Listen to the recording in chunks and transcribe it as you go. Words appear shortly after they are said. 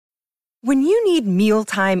When you need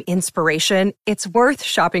mealtime inspiration, it's worth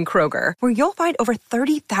shopping Kroger, where you'll find over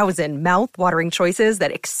 30,000 mouth-watering choices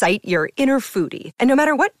that excite your inner foodie. And no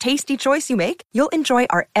matter what tasty choice you make, you'll enjoy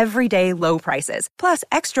our everyday low prices, plus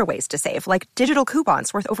extra ways to save, like digital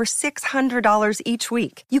coupons worth over $600 each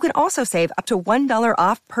week. You can also save up to $1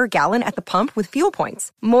 off per gallon at the pump with fuel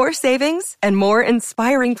points. More savings and more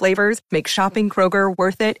inspiring flavors make shopping Kroger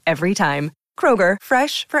worth it every time. Kroger,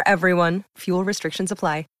 fresh for everyone. Fuel restrictions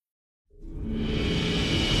apply.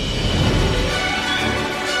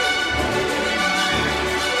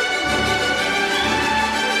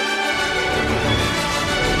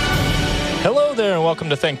 Hello there, and welcome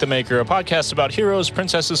to Thank the Maker, a podcast about heroes,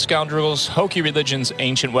 princesses, scoundrels, hokey religions,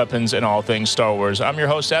 ancient weapons, and all things Star Wars. I'm your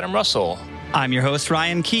host, Adam Russell. I'm your host,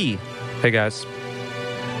 Ryan Key. Hey, guys.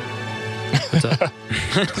 What's up?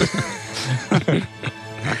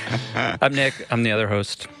 I'm Nick. I'm the other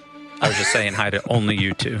host. I was just saying hi to only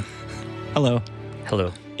you two. Hello.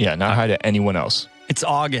 Hello. Yeah, not hi to anyone else. It's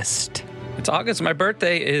August. It's August. My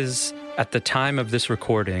birthday is at the time of this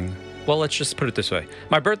recording. Well, let's just put it this way.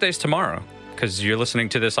 My birthday's tomorrow, because you're listening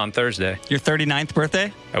to this on Thursday. Your 39th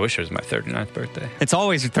birthday? I wish it was my 39th birthday. It's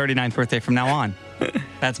always your 39th birthday from now on.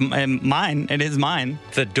 That's mine. It is mine.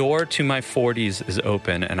 The door to my 40s is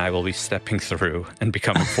open, and I will be stepping through and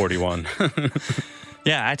becoming 41.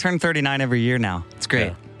 Yeah, I turn 39 every year now. It's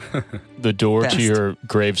great. Yeah. The door Best. to your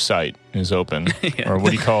grave site is open. Yeah. Or what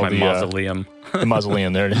do you call my the mausoleum? The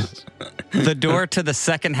mausoleum, there it is. The door to the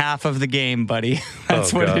second half of the game, buddy.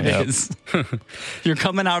 That's what God. it is. You're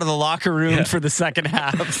coming out of the locker room for the second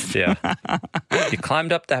half. Yeah. You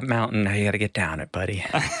climbed up that mountain. Now you got to get down it, buddy.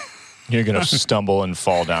 You're going to stumble and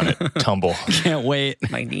fall down it. Tumble. Can't wait.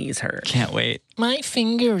 My knees hurt. Can't wait. My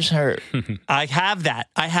fingers hurt. I have that.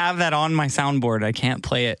 I have that on my soundboard. I can't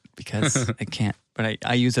play it because I can't, but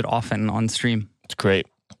I use it often on stream. It's great.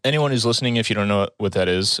 Anyone who's listening, if you don't know what that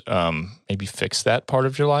is, maybe fix that part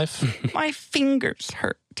of your life. My fingers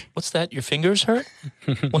hurt. What's that? Your fingers hurt?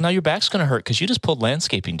 Well, now your back's going to hurt because you just pulled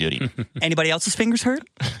landscaping duty. Anybody else's fingers hurt?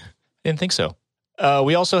 Didn't think so.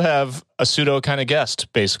 We also have a pseudo kind of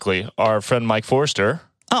guest, basically, our friend Mike Forrester.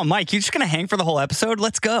 Oh, Mike, you're just going to hang for the whole episode?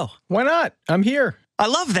 Let's go. Why not? I'm here. I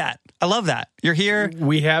love that. I love that. You're here.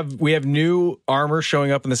 We have new armor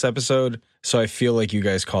showing up in this episode, so I feel like you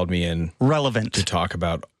guys called me in Relevant. to talk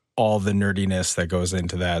about all the nerdiness that goes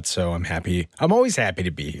into that. So I'm happy. I'm always happy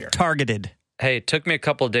to be here. Targeted. Hey, it took me a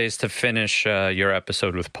couple of days to finish your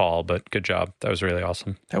episode with Paul, but good job. That was really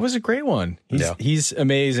awesome. That was a great one. Yeah. He's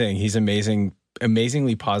amazing. He's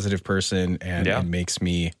amazingly positive person, and Yeah. it makes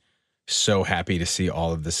me so happy to see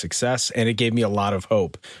all of the success. And it gave me a lot of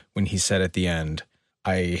hope when he said at the end,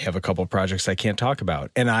 I have a couple of projects I can't talk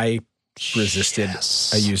about. And I resisted.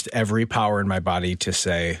 Yes. I used every power in my body to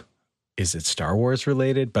say, is it Star Wars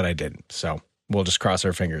related? But I didn't. So we'll just cross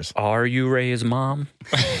our fingers. Are you Ray's mom?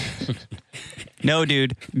 No,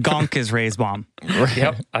 dude. Gonk is Ray's mom.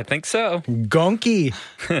 Yep, I think so. Gonky.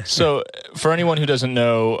 So, for anyone who doesn't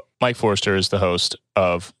know, Mike Forrester is the host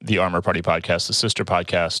of the Armor Party podcast, the sister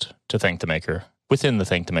podcast to Thank the Maker, within the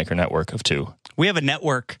Thank the Maker network of two. We have a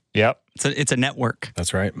network. Yep. It's a network.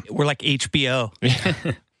 That's right. We're like HBO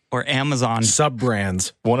or Amazon. Sub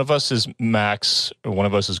brands. One of us is Max, one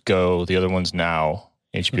of us is Go, the other one's Now.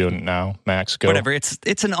 HBO Now, Max, Go. Whatever. It's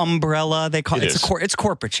an umbrella. They call It it's is. it's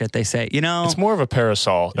corporate shit. They say. You know. It's more of a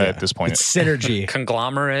parasol at this point. It's synergy.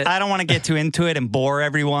 Conglomerate. I don't want to get too into it and bore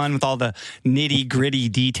everyone with all the nitty gritty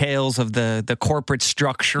details of the corporate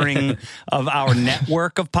structuring of our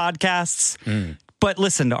network of podcasts. But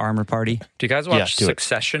listen to Armor Party. Do you guys watch do it.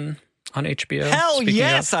 Succession on HBO? Hell Speaking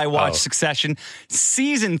yes, of- I watched Oh, Succession.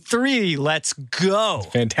 Season 3, let's go.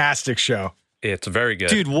 Fantastic show. it's very good.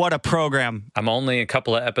 Dude, what a program. I'm only a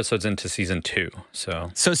couple of episodes into season 2,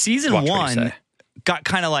 so So season Watch what you 1 say. got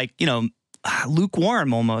kind of like,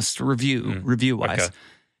 lukewarm almost review-wise. okay.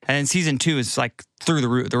 And then season 2 is like through the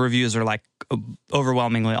roof. The reviews are like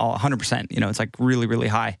overwhelmingly all 100%. It's like really, really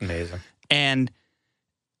high. amazing. And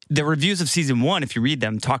the reviews of season 1, if you read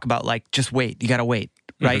them, talk about like, just wait. You got to wait.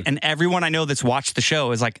 Right. And everyone I know that's watched the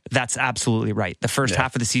show is like, that's absolutely right. The first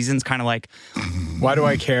half of the season's kind of like Why do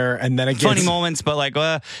I care? And then it gets funny moments, but like,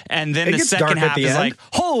 and then It the gets second dark at half the is end. like,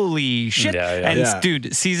 holy shit. Yeah, yeah. And Yeah.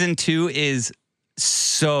 dude, season 2 is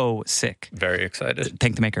so sick. Very excited.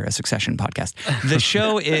 Thank the Maker, a Succession podcast. The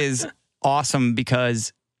show is awesome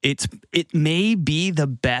because it may be the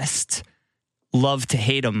best love to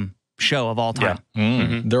hate 'em show of all time.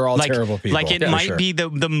 they're all Like, terrible people. like it for might sure. be the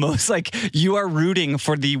most like you are rooting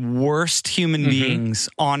for the worst human beings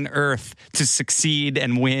on earth to succeed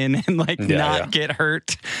and win and like not yeah. get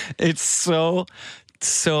hurt. It's so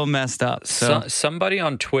so messed up. So Somebody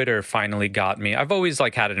on Twitter finally got me. I've always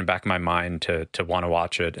like had it in the back of my mind to want to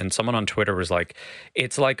watch it, and someone on Twitter was like,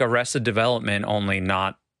 "It's like Arrested Development, only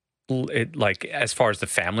not it like as far as the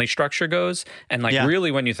family structure goes." And like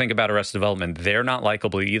really, when you think about Arrested Development, they're not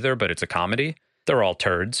likable either, but it's a comedy. They're all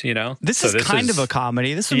turds, you know. This is kind of a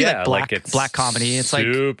comedy. This would be like black comedy. It's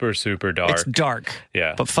super dark. It's dark,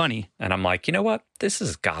 but funny. And I'm like, you know what? This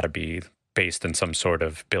has got to be based in some sort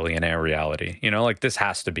of billionaire reality. You know, like this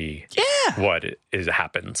has to be what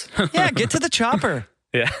happens. Yeah, get to the chopper.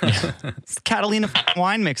 Yeah. It's Catalina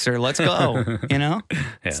wine mixer. Let's go. You know?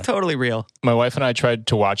 It's totally real. My wife and I tried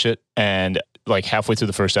to watch it, and like halfway through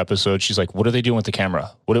the first episode, she's like, "What are they doing with the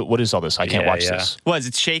camera? What is all this? I can't watch this." Was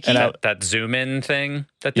it shaky? And that zoom in thing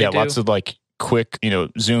that they do? Lots of like quick,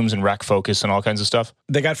 zooms and rack focus and all kinds of stuff.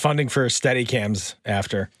 They got funding for steady cams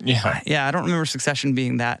after. Yeah, I don't remember Succession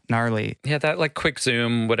being that gnarly. Yeah, that like quick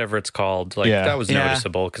zoom, whatever it's called, like that was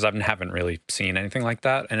noticeable because I haven't really seen anything like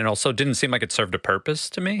that, and it also didn't seem like it served a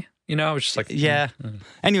purpose to me. You know, I was just like,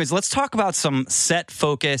 Anyways, let's talk about some set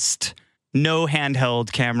focused, no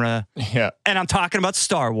handheld camera. Yeah, and I'm talking about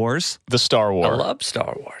Star Wars. The Star Wars. I love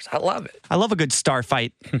Star Wars. I love it. I love a good star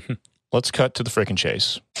fight. Let's cut to the frickin'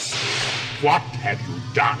 chase. What have you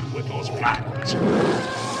done with those plans?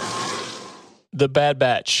 The Bad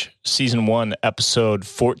Batch, Season 1, Episode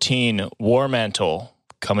 14, War Mantle,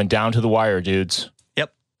 coming down to the wire, dudes.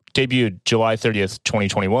 Yep. Debuted July 30th,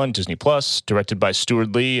 2021, Disney+, directed by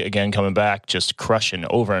Stuart Lee, again coming back, just crushing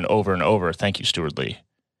over and over and over. Thank you, Stuart Lee.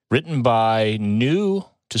 Written by new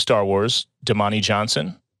to Star Wars, Damani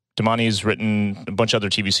Johnson. Damani's written a bunch of other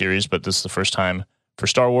TV series, but this is the first time for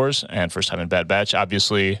Star Wars and first time in Bad Batch.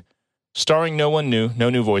 Obviously, starring no one new, no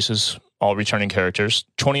new voices, all returning characters.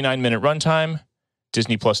 29-minute runtime.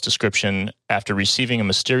 Disney Plus description: after receiving a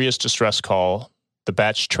mysterious distress call, the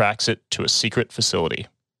Batch tracks it to a secret facility.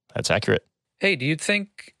 That's accurate. Hey, do you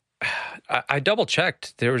think... I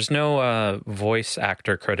double-checked. There was no voice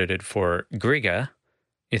actor credited for Griga.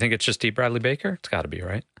 You think it's just D. Bradley Baker? It's got to be,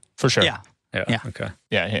 right? For sure. Yeah. Okay.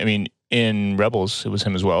 Yeah, I mean, in Rebels, it was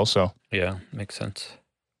him as well, so... Yeah, makes sense.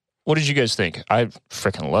 What did you guys think? I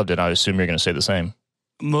freaking loved it. I assume you're going to say the same.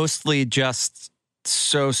 Mostly just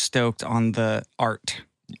so stoked on the art,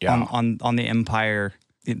 on the Empire,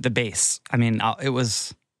 the base. I mean, it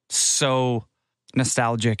was so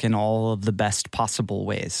nostalgic in all of the best possible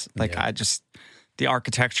ways. Like the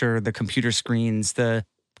architecture, the computer screens, the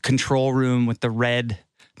control room with the red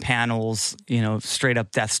panels, straight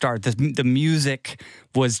up Death Star. The music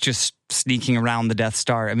was just sneaking around the Death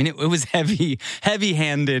Star. I mean, it was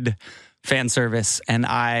heavy-handed fan service, and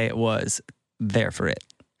I was there for it.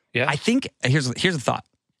 Yeah. I think here's a thought.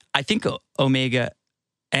 I think Omega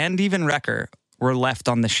and even Wrecker were left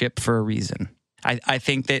on the ship for a reason. I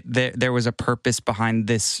think that there was a purpose behind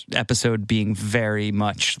this episode being very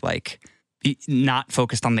much like not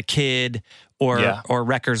focused on the kid or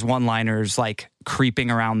Wrecker's one-liners, like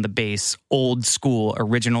creeping around the base, old school,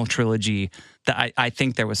 original trilogy. That I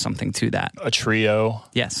think there was something to that. A trio.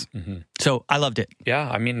 Yes. Mm-hmm. So I loved it. Yeah,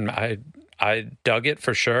 I mean, I dug it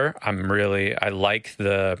for sure. I like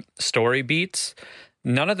the story beats.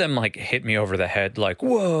 None of them like hit me over the head like,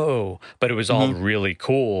 whoa, but it was all really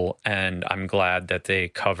cool. And I'm glad that they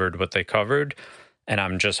covered what they covered. And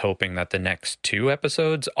I'm just hoping that the next 2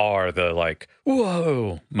 episodes are the like,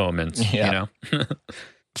 whoa moments, you know?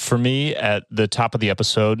 For me, at the top of the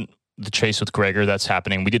episode, the chase with Gregor that's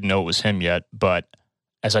happening, we didn't know it was him yet. But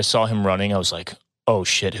as I saw him running, I was like, oh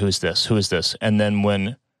shit, who is this? Who is this? And then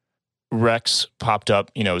when Rex popped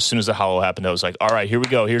up, as soon as the hollow happened, I was like, all right, here we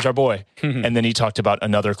go. Here's our boy. And then he talked about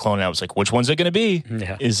another clone. And I was like, which one's it going to be?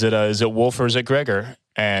 Yeah. Is it Wolf or is it Gregor?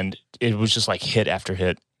 And it was just like hit after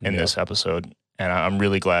hit in this episode. And I'm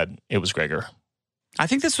really glad it was Gregor. I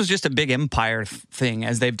think this was just a big Empire thing,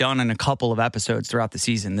 as they've done in a couple of episodes throughout the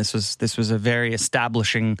season. This was a very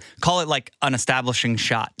establishing, call it like an establishing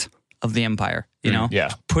shot of the Empire,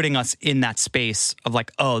 putting us in that space of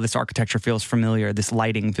like, oh, this architecture feels familiar, this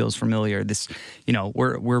lighting feels familiar, this,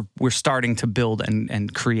 we're starting to build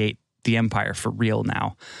and create the Empire for real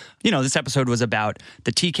now. This episode was about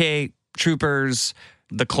the TK troopers,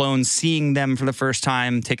 the clones seeing them for the first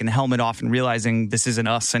time, taking the helmet off and realizing this isn't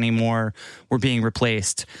us anymore, we're being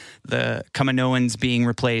replaced, the Kaminoans being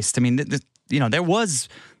replaced. I mean, there was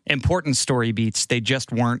important story beats. They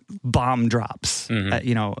just weren't bomb drops.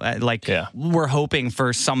 We're hoping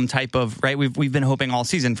for some type of, right? We've been hoping all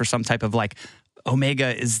season for some type of like,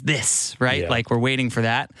 Omega is this, right? Yeah. Like we're waiting for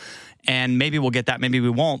that. And maybe we'll get that, maybe we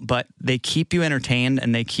won't, but they keep you entertained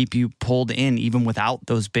and they keep you pulled in even without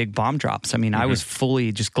those big bomb drops. I mean, I was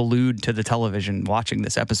fully just glued to the television watching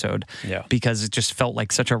this episode because it just felt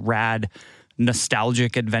like such a rad,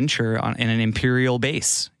 nostalgic adventure in an Imperial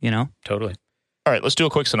base, you know? Totally. All right, let's do a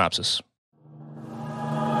quick synopsis.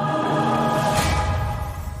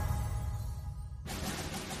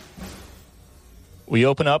 We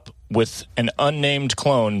open up with an unnamed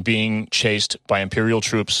clone being chased by Imperial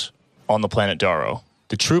troops on the planet Darrow.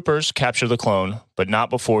 The troopers capture the clone, but not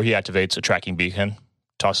before he activates a tracking beacon,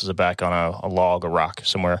 tosses it back on a log, a rock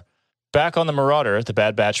somewhere. Back on the Marauder, the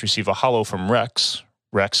Bad Batch receive a holo from Rex.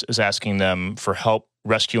 Rex is asking them for help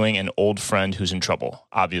rescuing an old friend who's in trouble.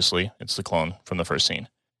 Obviously, it's the clone from the first scene.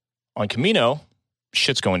 On Kamino,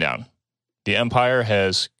 shit's going down. The Empire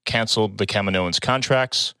has canceled the Kaminoans'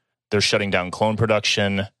 contracts. They're shutting down clone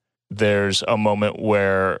production. There's a moment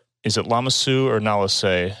where, is it Lama Su or Nala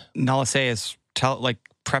Se? Nala Se is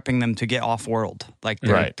prepping them to get off world. Like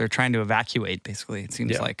they're trying to evacuate, basically, it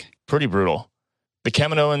seems like. Pretty brutal. The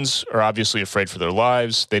Kaminoans are obviously afraid for their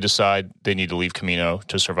lives. They decide they need to leave Kamino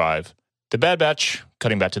to survive. The Bad Batch,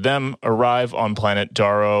 cutting back to them, arrive on planet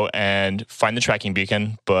Darrow and find the tracking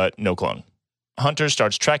beacon, but no clone. Hunter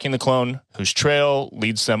starts tracking the clone, whose trail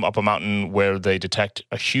leads them up a mountain where they detect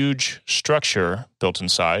a huge structure built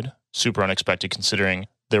inside. Super unexpected considering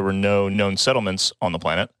there were no known settlements on the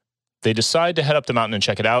planet. They decide to head up the mountain and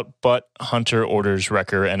check it out, but Hunter orders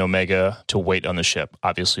Wrecker and Omega to wait on the ship.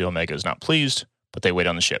 Obviously, Omega is not pleased, but they wait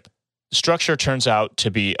on the ship. The structure turns out to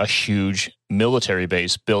be a huge military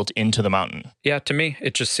base built into the mountain. Yeah, to me,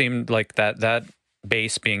 it just seemed like that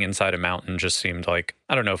base being inside a mountain just seemed like,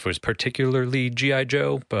 I don't know if it was particularly G.I.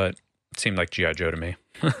 Joe, but it seemed like G.I. Joe to me.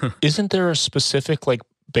 Isn't there a specific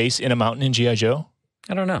base in a mountain in G.I. Joe?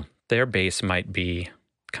 I don't know. Their base might be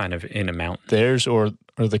kind of in a mountain. Theirs or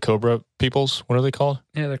the Cobra peoples? What are they called?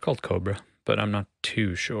 Yeah, they're called Cobra, but I'm not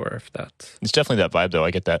too sure if that's... It's definitely that vibe, though.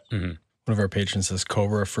 I get that. Mm-hmm. One of our patrons says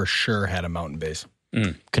Cobra for sure had a mountain base.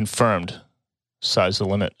 Confirmed. Size the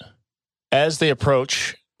limit. As they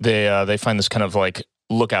approach, they find this kind of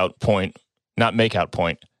lookout point, not makeout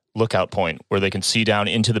point, lookout point, where they can see down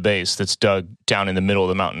into the base that's dug down in the middle of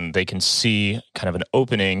the mountain. They can see kind of an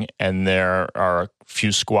opening, and there are a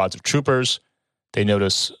few squads of troopers. They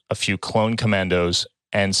notice a few clone commandos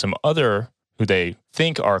and some other who they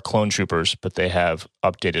think are clone troopers, but they have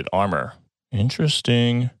updated armor.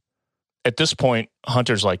 Interesting. At this point,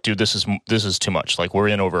 Hunter's like, dude, this is too much. We're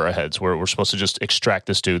in over our heads. We're supposed to just extract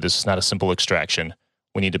this dude. This is not a simple extraction.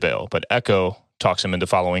 We need to bail. But Echo talks him into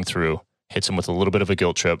following through, hits him with a little bit of a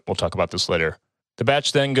guilt trip. We'll talk about this later. The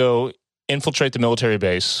Batch then go infiltrate the military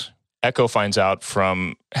base. Echo finds out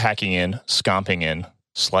from hacking in, scomping in,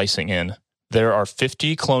 slicing in. There are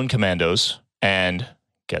 50 clone commandos and,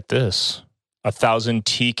 get this, 1,000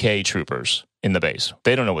 TK troopers in the base.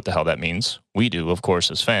 They don't know what the hell that means. We do, of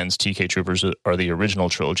course, as fans. TK troopers are the original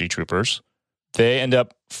trilogy troopers. They end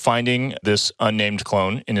up finding this unnamed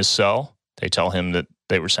clone in his cell. They tell him that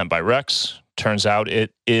they were sent by Rex. Turns out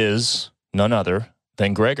it is none other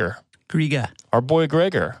than Gregor. Griga. Our boy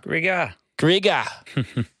Gregor. Griga.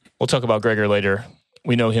 We'll talk about Gregor later.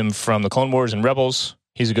 We know him from the Clone Wars and Rebels.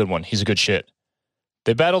 He's a good one. He's a good shit.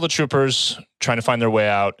 They battle the troopers, trying to find their way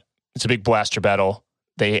out. It's a big blaster battle.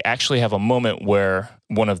 They actually have a moment where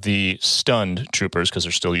one of the stunned troopers, because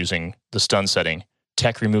they're still using the stun setting,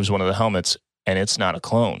 Tech removes one of the helmets, and it's not a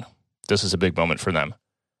clone. This is a big moment for them.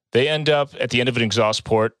 They end up at the end of an exhaust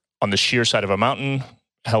port on the sheer side of a mountain.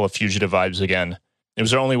 Hella fugitive vibes again. It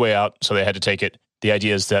was their only way out, so they had to take it. The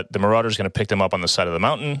idea is that the Marauder's going to pick them up on the side of the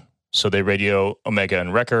mountain, so they radio Omega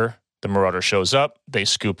and Wrecker. The Marauder shows up. They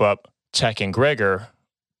scoop up Tech and Gregor,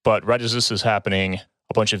 but right as this is happening,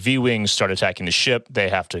 a bunch of V-Wings start attacking the ship. They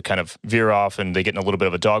have to kind of veer off, and they get in a little bit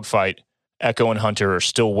of a dogfight. Echo and Hunter are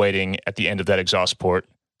still waiting at the end of that exhaust port.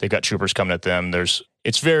 They've got troopers coming at them.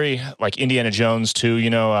 It's very like Indiana Jones, too.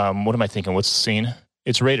 What am I thinking? What's the scene?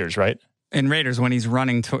 It's Raiders, right? In Raiders, when he's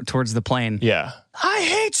running towards the plane. Yeah. I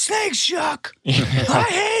hate snakes, Chuck. I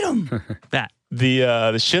hate them. That.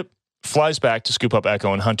 The ship flies back to scoop up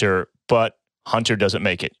Echo and Hunter, but Hunter doesn't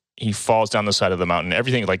make it. He falls down the side of the mountain.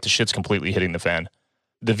 Everything, the shit's completely hitting the fan.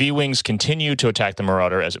 The V-Wings continue to attack the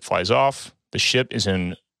Marauder as it flies off. The ship is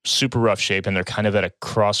in super rough shape, and they're kind of at a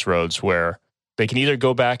crossroads where they can either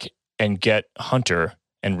go back and get Hunter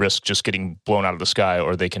and risk just getting blown out of the sky,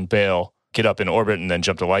 or they can bail, get up in orbit, and then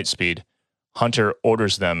jump to light speed. Hunter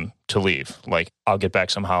orders them to leave. I'll get back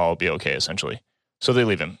somehow, I'll be okay, essentially. So they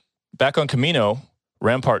leave him. Back on Kamino,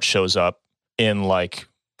 Rampart shows up in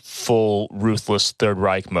full ruthless Third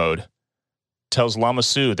Reich mode. Tells Lama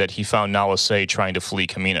Su that he found Nala Se trying to flee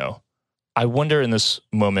Kamino. I wonder in this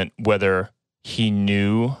moment whether he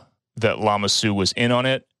knew that Lama Su was in on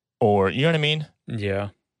it, or, you know what I mean? Yeah.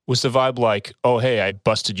 Was the vibe like, oh, hey, I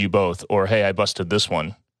busted you both, or hey, I busted this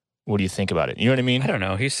one? What do you think about it? You know what I mean? I don't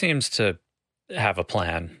know. He seems to have a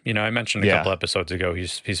plan. You know, I mentioned a couple episodes ago,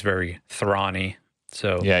 he's very Thrawny.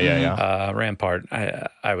 So Rampart,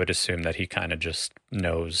 I would assume that he kind of just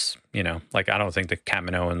knows, you know, like I don't think the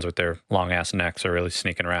Kaminoans with their long ass necks are really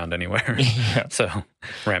sneaking around anywhere. So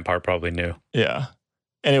Rampart probably knew. Yeah.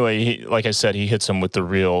 Anyway, like I said, he hits him with the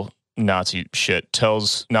real Nazi shit,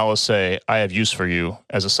 tells Nala Se, I have use for you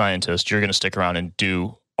as a scientist. You're going to stick around and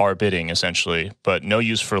do our bidding, essentially, but no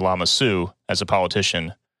use for Lama Su as a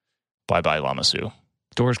politician. Bye-bye, Lama Su.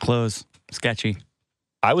 Doors close. Sketchy.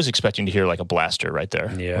 I was expecting to hear like a blaster right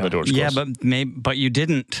there. Yeah. When the doors close. Yeah, but you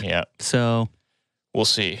didn't. Yeah. So we'll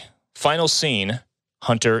see. Final scene,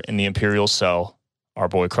 Hunter in the Imperial cell. Our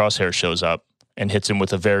boy Crosshair shows up and hits him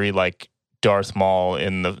with a very like Darth Maul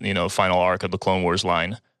in the, you know, final arc of the Clone Wars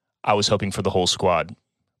line. I was hoping for the whole squad,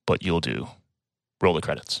 but you'll do. Roll the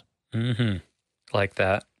credits. Mm-hmm. Like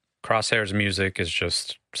that. Crosshair's music is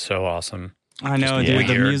just so awesome. I know, dude.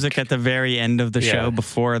 The music at the very end of the show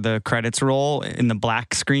before the credits roll in the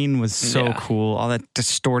black screen was so cool. All that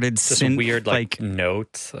distorted synth. Weird like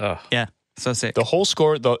notes. Ugh. Yeah, so sick. The whole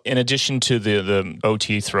score, in addition to the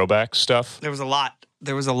OT throwback stuff. There was a lot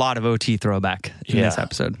of OT throwback in this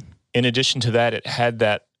episode. In addition to that, it had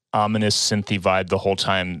that ominous synthy vibe the whole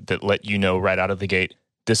time that let you know right out of the gate,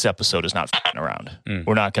 this episode is not f***ing around.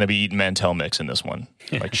 We're not going to be eating Mantel mix in this one.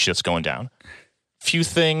 Like shit's going down. Few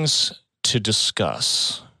things to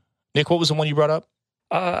discuss. Nick, what was the one you brought up?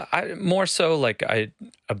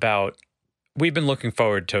 We've been looking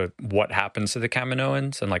forward to what happens to the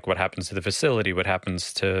Kaminoans and like what happens to the facility, what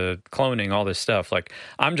happens to cloning, all this stuff. Like,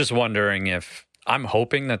 I'm just wondering I'm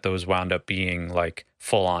hoping that those wound up being like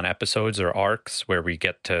full on episodes or arcs where we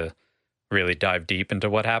get to really dive deep into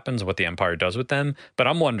what happens, what the Empire does with them. But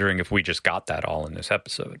I'm wondering if we just got that all in this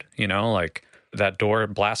episode, you know, like that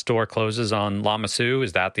blast door closes on Lama Su.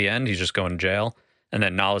 Is that the end? He's just going to jail. And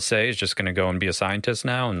then Nala Se is just going to go and be a scientist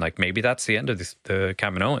now. And like, maybe that's the end of the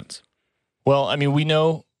Kaminoans. Well, I mean, we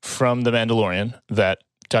know from The Mandalorian that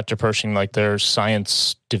Dr. Pershing, like their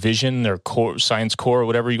science division, their science core,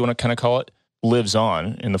 whatever you want to kind of call it, lives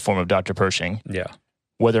on in the form of Dr. Pershing. Yeah.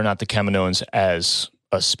 Whether or not the Kaminoans as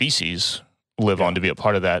a species live on to be a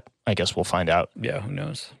part of that, I guess we'll find out. Yeah, who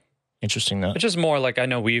knows? Interesting, though. It's just more like, I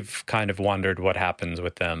know we've kind of wondered what happens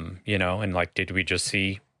with them, you know, and like, did we just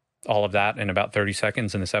see all of that in about 30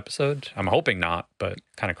 seconds in this episode? I'm hoping not, but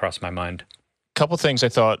kind of crossed my mind. A couple things I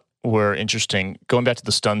thought were interesting. Going back to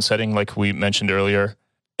the stun setting, like we mentioned earlier,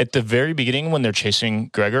 at the very beginning when they're chasing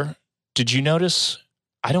Gregor, did you notice?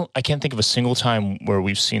 I can't think of a single time where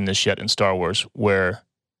we've seen this yet in Star Wars where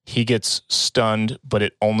he gets stunned, but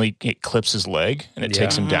it clips his leg and it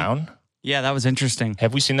takes him down. Yeah, that was interesting.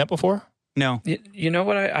 Have we seen that before? No. You know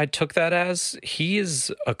what I took that as? He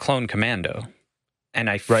is a clone commando. And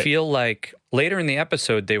I feel like later in the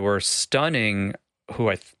episode, they were stunning who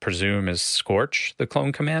I presume is Scorch, the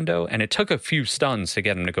clone commando. And it took a few stuns to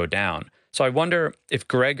get him to go down. So I wonder if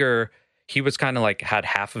Gregor, he was kind of like had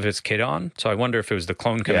half of his kit on. So I wonder if it was the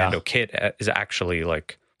clone commando kit is actually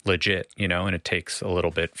like legit, you know, and it takes a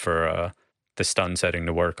little bit for the stun setting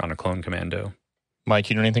to work on a clone commando. Mike,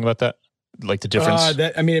 you know anything about that? Like the difference?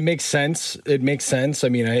 I mean, it makes sense. It makes sense. I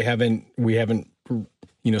mean, we haven't,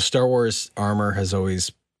 you know, Star Wars armor has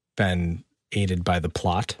always been aided by the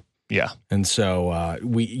plot. Yeah. And so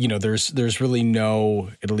there's really no,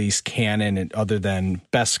 at least canon other than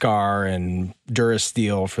Beskar and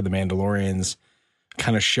Durasteel for the Mandalorians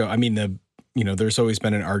kind of show. I mean, there's always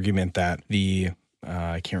been an argument that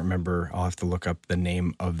I can't remember, I'll have to look up the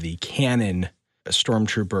name of the canon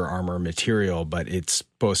Stormtrooper armor material, but it's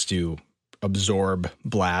supposed to absorb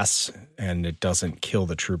blasts and it doesn't kill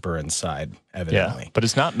the trooper inside, evidently. Yeah, but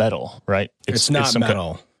it's not metal, right? It's not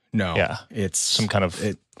metal. No. Yeah. It's some kind of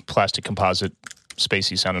plastic composite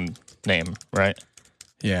spacey sounding name, right?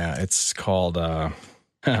 Yeah, it's called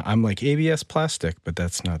I'm like ABS plastic, but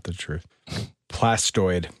that's not the truth.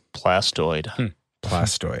 Plastoid.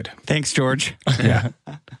 Plastoid. Thanks, George. Yeah.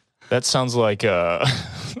 That sounds like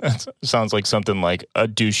something like a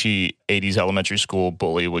douchey 80s elementary school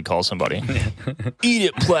bully would call somebody. Eat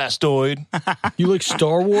it, Plastoid. You like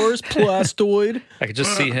Star Wars? Plastoid? I could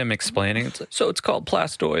just see him explaining. So it's called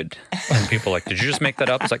Plastoid. And people are like, did you just make that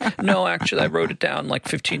up? It's like, no, actually, I wrote it down like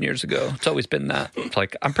 15 years ago. It's always been that. It's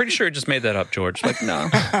like, I'm pretty sure I just made that up, George. Like, no,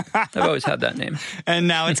 I've always had that name. And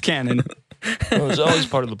now it's canon. It was always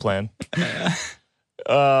part of the plan.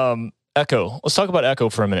 Echo. Let's talk about Echo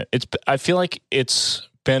for a minute. I feel like it's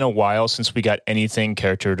been a while since we got anything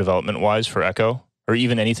character development wise for Echo, or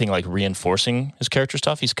even anything like reinforcing his character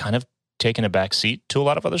stuff. He's kind of taken a back seat to a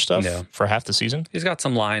lot of other stuff for half the season. He's got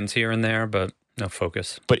some lines here and there, but no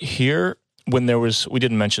focus. But here, when there was, we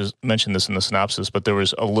didn't mention this in the synopsis, but there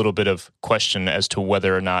was a little bit of question as to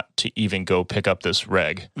whether or not to even go pick up this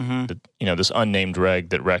reg, this unnamed reg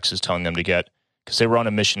that Rex is telling them to get, because they were on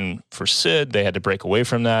a mission for Sid. They had to break away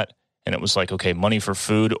from that. And it was like, okay, money for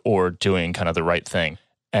food or doing kind of the right thing.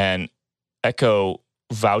 And Echo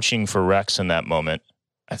vouching for Rex in that moment,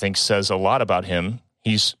 I think says a lot about him.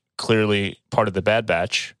 He's clearly part of the Bad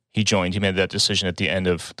Batch. He made that decision at the end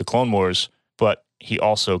of the Clone Wars, but he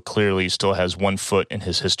also clearly still has one foot in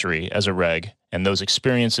his history as a reg. And those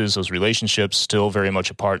experiences, those relationships, still very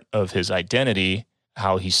much a part of his identity,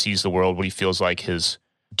 how he sees the world, what he feels like his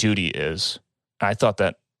duty is. I thought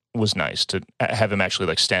that was nice to have him actually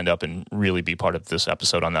like stand up and really be part of this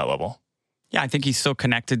episode on that level. Yeah, I think he's still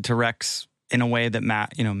connected to Rex in a way that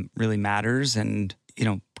really matters. And,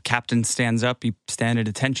 Captain stands up, you stand at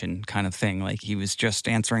attention kind of thing. Like he was just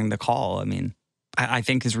answering the call. I mean, I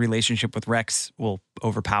think his relationship with Rex will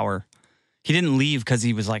overpower. He didn't leave because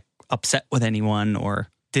he was like upset with anyone or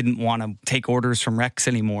didn't want to take orders from Rex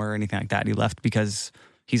anymore or anything like that. He left because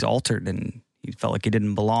he's altered and he felt like he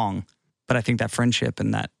didn't belong. But I think that friendship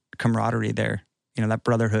and that camaraderie there, that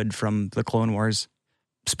brotherhood from the Clone Wars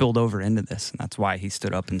spilled over into this. And that's why he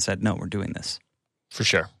stood up and said, no, we're doing this. For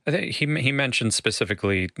sure. I think he mentioned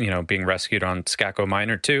specifically, being rescued on Skako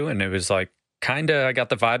Minor too. And it was like, I got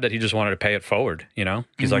the vibe that he just wanted to pay it forward,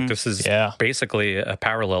 He's like, this is basically a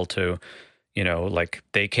parallel to, like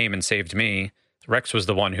they came and saved me. Rex was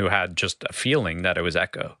the one who had just a feeling that it was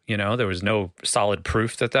Echo. There was no solid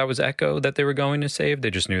proof that was Echo that they were going to save. They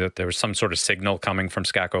just knew that there was some sort of signal coming from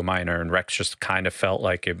Skako Minor, and Rex just kind of felt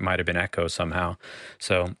like it might have been Echo somehow.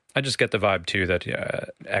 So I just get the vibe too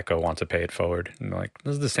that Echo wants to pay it forward. And like,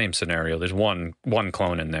 this is the same scenario. There's one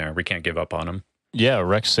clone in there. We can't give up on him. Yeah,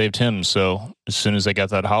 Rex saved him. So as soon as they got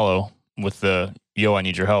that holo with the, yo, I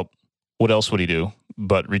need your help, what else would he do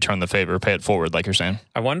but return the favor, pay it forward, like you're saying?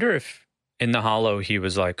 I wonder if in the holo he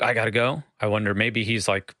was like, I gotta go. I wonder maybe he's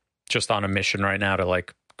like just on a mission right now to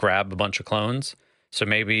like grab a bunch of clones. So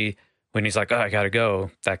maybe when he's like, oh, I gotta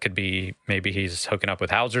go, that could be maybe he's hooking up with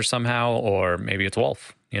Hauser somehow, or maybe it's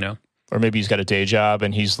Wolf, Or maybe he's got a day job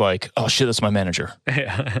and he's like, oh shit, that's my manager.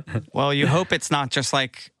 Well, you hope it's not just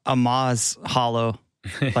like a Maz holo,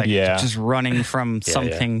 like just running from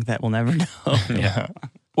something that we'll never know. Yeah.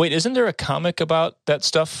 Wait, isn't there a comic about that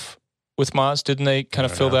stuff with Maz? Didn't they kind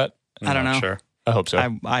of fill that? I don't know. Sure. I hope so.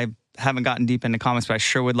 I haven't gotten deep into comics, but I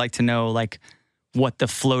sure would like to know like what the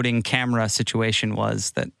floating camera situation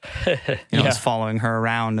was that was following her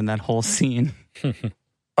around in that whole scene. All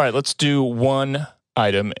right, let's do one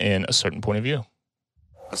item in a certain point of view.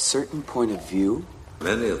 A certain point of view?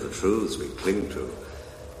 Many of the truths we cling to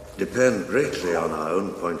depend greatly on our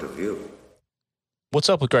own point of view. What's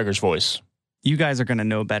up with Gregor's voice? You guys are going to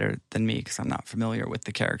know better than me because I'm not familiar with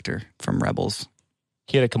the character from Rebels.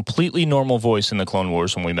 He had a completely normal voice in the Clone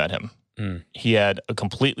Wars when we met him. He had a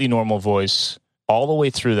completely normal voice all the way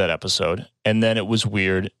through that episode. And then it was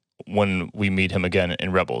weird when we meet him again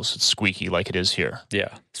in Rebels. It's squeaky like it is here. Yeah.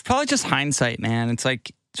 It's probably just hindsight, man. It's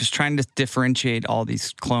like just trying to differentiate all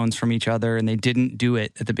these clones from each other. And they didn't do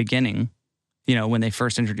it at the beginning, when they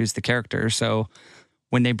first introduced the character. So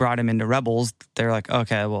when they brought him into Rebels, they're like,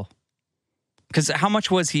 okay, well, because how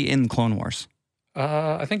much was he in Clone Wars?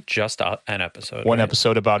 I think just an episode. One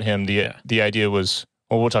episode about him. The idea was,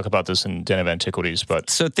 well, we'll talk about this in Den of Antiquities, but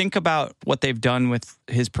so think about what they've done with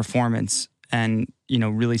his performance and,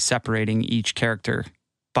 really separating each character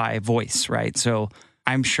by voice, right? So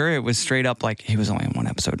I'm sure it was straight up like he was only in one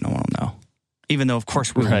episode. No one will know, even though of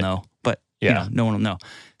course we will know, but no one will know.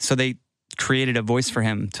 So they created a voice for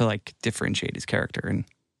him to like differentiate his character and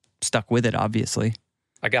stuck with it. Obviously,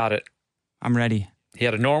 I got it. I'm ready. He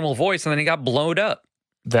had a normal voice and then he got blowed up.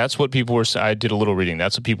 That's what people were saying. I did a little reading.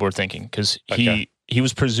 That's what people were thinking because he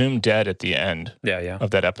was presumed dead at the end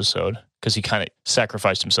of that episode because he kind of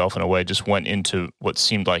sacrificed himself in a way, just went into what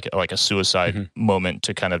seemed like a suicide moment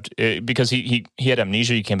to kind of, because he had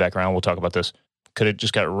amnesia. He came back around. We'll talk about this. Could have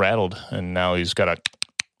just got rattled and now he's got a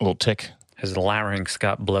little tick. His larynx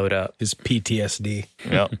got blowed up. His PTSD.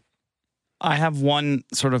 Yep. I have one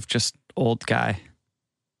sort of just old guy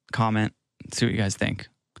comment. See what you guys think.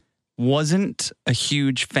 Wasn't a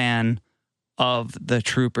huge fan of the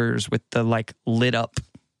troopers with the like lit up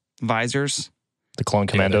visors. The clone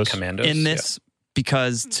commandos. The commandos in this,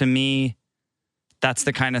 because to me, that's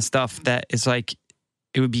the kind of stuff that is like,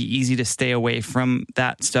 it would be easy to stay away from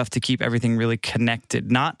that stuff to keep everything really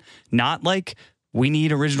connected. Not like we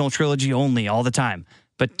need original trilogy only all the time,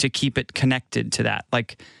 but to keep it connected to that.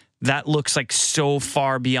 Like, that looks like so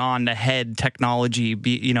far beyond ahead technology,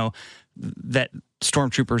 that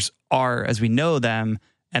stormtroopers are as we know them,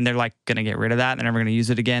 and they're like going to get rid of that. They're never going to use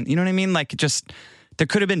it again. You know what I mean? Like, there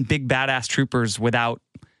could have been big badass troopers without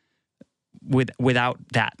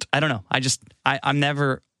that. I don't know. I'm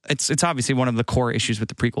never. It's obviously one of the core issues with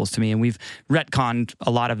the prequels to me, and we've retconned a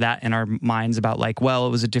lot of that in our minds about like, well, it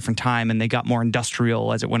was a different time and they got more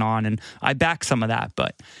industrial as it went on, and I back some of that.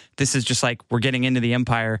 But this is just like, we're getting into the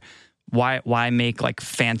Empire. Why make like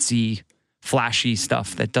fancy, flashy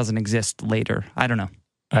stuff that doesn't exist later? I don't know.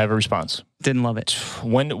 I have a response. Didn't love it.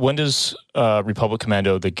 When does Republic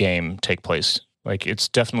Commando, the game, take place? Like, it's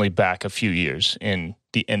definitely back a few years in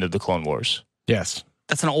the end of the Clone Wars. Yes.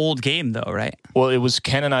 That's an old game, though, right? Well, it was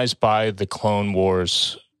canonized by the Clone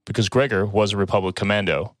Wars because Gregor was a Republic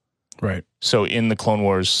Commando. Right. So in the Clone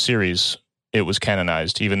Wars series, it was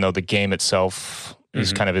canonized, even though the game itself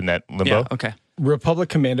is kind of in that limbo. Yeah, okay. Republic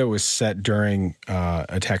Commando was set during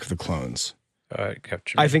Attack of the Clones.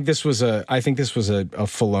 I think this was a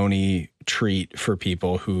Filoni treat for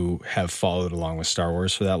people who have followed along with Star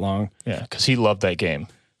Wars for that long. Yeah, because he loved that game.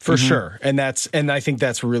 For sure. And I think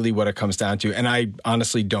that's really what it comes down to. And I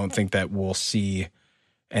honestly don't think that we'll see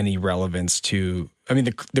any relevance to, I mean,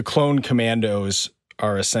 the clone commandos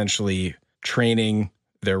are essentially training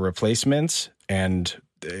their replacements, and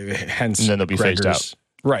hence and then they'll be phased out.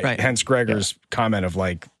 Right. Hence Gregor's comment of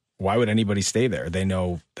like, why would anybody stay there? They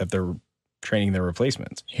know that they're training their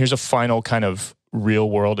replacements. Here's a final kind of real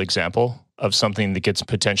world example of something that gets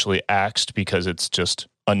potentially axed because it's just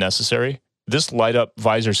unnecessary. This light up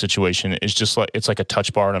visor situation is just like, it's like a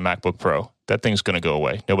touch bar on a MacBook Pro. That thing's going to go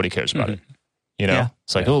away. Nobody cares about it. You know,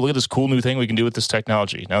 it's like, oh, look at this cool new thing we can do with this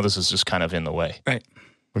technology. Now this is just kind of in the way. Right.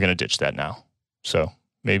 We're going to ditch that now. So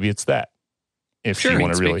maybe it's that. If you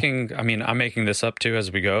want to really. I mean, I'm making this up too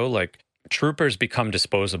as we go. Like, troopers become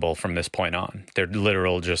disposable from this point on. They're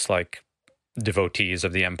literal just like devotees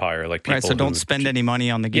of the Empire. Like, people so don't spend any money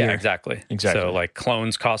on the gear. Yeah, exactly. So like,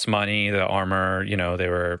 clones cost money, the armor,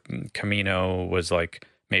 Kamino was like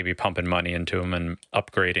maybe pumping money into them and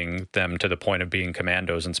upgrading them to the point of being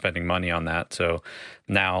commandos and spending money on that. So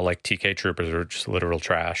now like TK troopers are just literal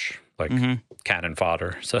trash, like cannon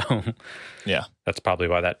fodder. So yeah, that's probably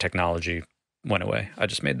why that technology went away. I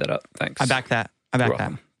just made that up. Thanks. I back that.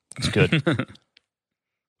 It's good. For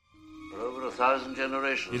over 1,000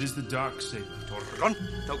 generations. It is the dark saber. Run!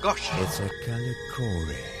 Oh gosh! It's a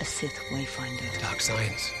Kalikori. A Sith wayfinder. Dark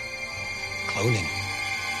science. Cloning.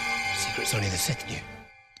 Secrets only the Sith knew.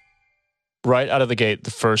 Right out of the gate,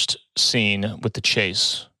 the first scene with the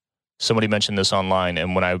chase, somebody mentioned this online,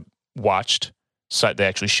 and when I watched, they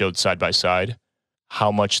actually showed side by side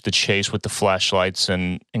how much the chase with the flashlights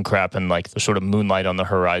and crap and like the sort of moonlight on the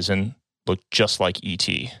horizon looked just like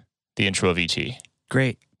E.T., the intro of E.T.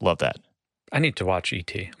 Great. Love that. I need to watch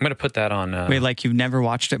E.T. I'm going to put that on. Wait, like you've never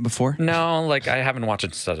watched it before? No, like I haven't watched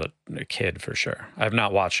it since a kid for sure. I have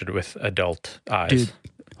not watched it with adult eyes. Dude,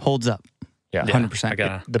 holds up. Yeah,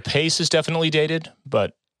 100%. The pace is definitely dated,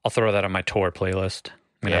 but I'll throw that on my tour playlist.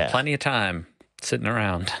 I'm going to have plenty of time sitting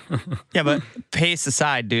around. Yeah, but pace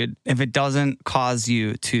aside, dude, if it doesn't cause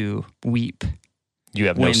you to weep, you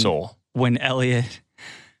have no soul. When Elliot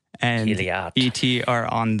and E.T. are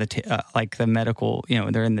on the like the medical,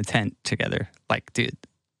 they're in the tent together. Like, dude,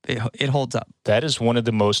 it holds up. That is one of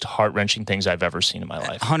the most heart-wrenching things I've ever seen in my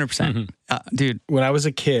life. 100%. Dude. When I was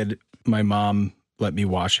a kid, my mom let me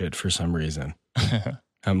watch it for some reason.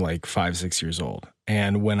 I'm like 5, 6 years old.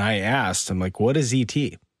 And when I asked, I'm like, what is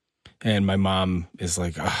E.T.? And my mom is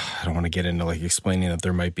like, I don't want to get into like explaining that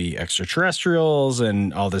there might be extraterrestrials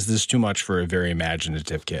and all this. This is too much for a very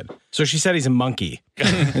imaginative kid. So she said he's a monkey.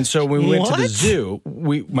 And so when we went to the zoo,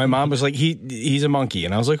 my mom was like, he's a monkey.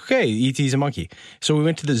 And I was like, okay, E.T.'s a monkey. So we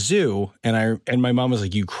went to the zoo and my mom was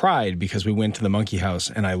like, you cried because we went to the monkey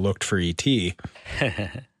house and I looked for E.T.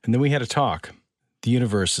 And then we had a talk. The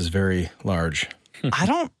universe is very large. I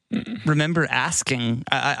don't remember asking.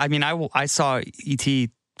 I mean, I saw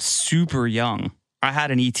E.T. super young. I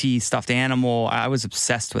had an E.T. stuffed animal. I was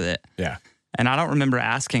obsessed with it. Yeah. And I don't remember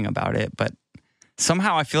asking about it, but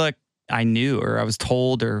somehow I feel like I knew or I was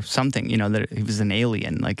told or something, that he was an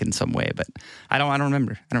alien, like in some way, but I don't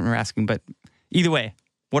remember. I don't remember asking, but either way,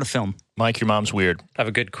 what a film. Mike, your mom's weird. I have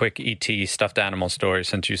a good quick E.T. stuffed animal story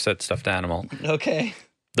since you said stuffed animal. Okay.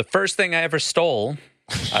 The first thing I ever stole,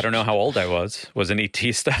 I don't know how old I was an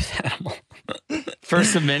E.T. stuffed animal.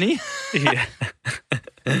 First of many? Yeah.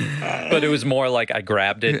 But it was more like I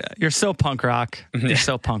grabbed it. You're so punk rock. You're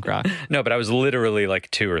so punk rock. No, but I was literally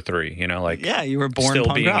like 2 or 3, you know, like yeah, you were born still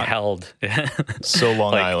punk being rock. held. So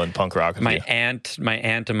Long Like, Island punk rock. of my you. aunt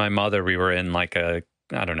and my mother, we were in like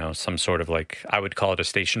I don't know, some sort of like, I would call it a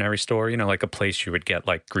stationery store, you know, like a place you would get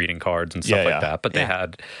like greeting cards and stuff like that. But they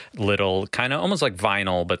had little kind of almost like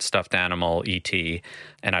vinyl, but stuffed animal E.T.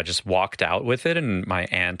 And I just walked out with it. And my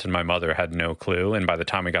aunt and my mother had no clue. And by the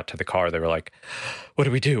time we got to the car, they were like, what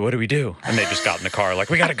do we do? What do we do? And they just got in the car like,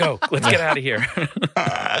 we got to go. Let's get out of here.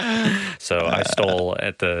 So I stole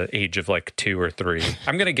at the age of like 2 or 3.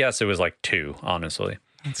 I'm going to guess it was like 2, honestly.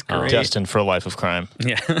 That's great. Destined for a life of crime.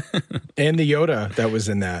 Yeah. And the Yoda that was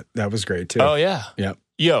in that was great too. Oh, yeah. Yep.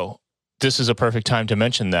 Yo, this is a perfect time to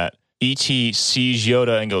mention that E.T. sees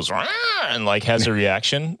Yoda and goes, "Rah!" and like has a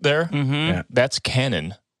reaction there. Mm-hmm. Yeah. That's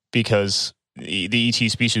canon because the E.T.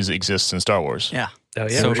 species exists in Star Wars. Yeah. Oh,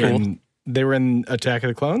 yeah. So weird. cool. They were in Attack of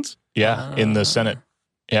the Clones? Yeah, in the Senate.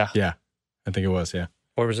 Yeah. Yeah. I think it was, yeah.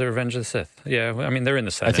 Or was it Revenge of the Sith? Yeah, I mean, they're in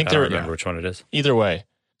the Senate. I think don't they're- remember which one it is. Either way,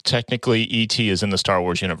 technically E.T. is in the Star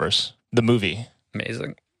Wars universe. The movie.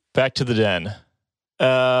 Amazing. Back to the den.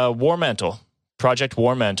 War Mantle. Project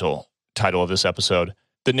War Mantle, title of this episode.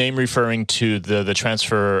 The name referring to the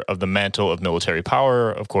transfer of the mantle of military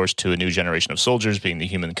power, of course, to a new generation of soldiers, being the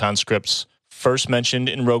human conscripts. First mentioned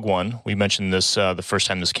in Rogue One. We mentioned this the first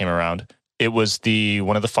time this came around. It was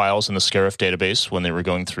one of the files in the Scarif database when they were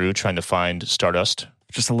going through trying to find Stardust.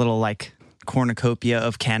 Just a little like cornucopia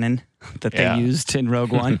of canon that they used in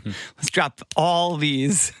Rogue One. Let's drop all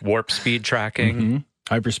these. Warp speed tracking. Mm-hmm.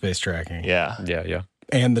 Hyperspace tracking. Yeah. Yeah.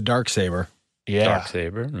 And the Darksaber. Yeah.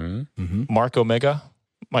 Darksaber. Mm-hmm. Mm-hmm. Mark Omega.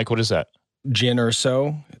 Mike, what is that? Jyn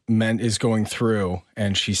Erso is going through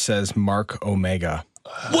and she says Mark Omega.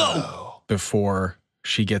 Whoa! Before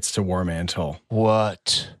she gets to War Mantle.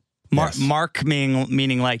 What? Yes. Mark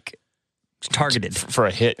meaning like targeted. For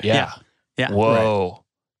a hit, yeah. Yeah. Whoa. Right.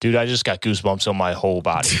 Dude, I just got goosebumps on my whole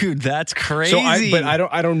body. Dude, that's crazy. So I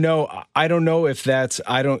don't know if that's,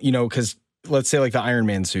 because let's say like the Iron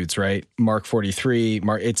Man suits, right? Mark 43,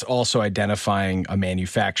 it's also identifying a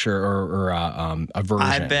manufacturer or a version,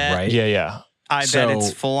 I bet. right? Yeah. I bet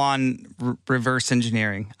it's full on reverse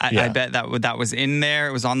engineering. I bet that was in there.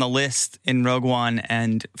 It was on the list in Rogue One,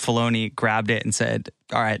 and Filoni grabbed it and said,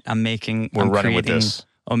 "All right, I'm running with this.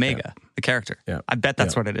 Omega, the character." Yeah. I bet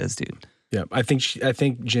that's what it is, dude. Yeah, I think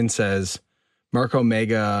Jyn says Mark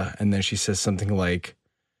Omega, and then she says something like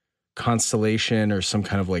Constellation or some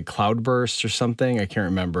kind of like cloudburst or something. I can't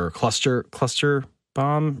remember. Cluster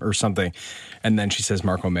bomb or something. And then she says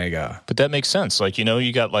Mark Omega. But that makes sense. Like,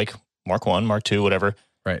 you got like Mark 1, Mark 2, whatever.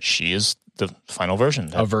 Right. She is the final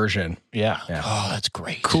version. A version. Yeah. Yeah. Oh, that's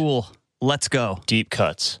great. Cool. Let's go. Deep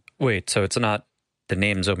cuts. Wait, so it's not the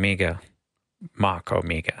name's Omega. Mark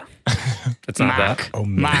Omega. It's not that.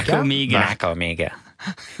 Mark Omega. Mark Omega.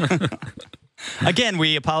 Again,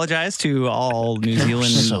 we apologize to all New We're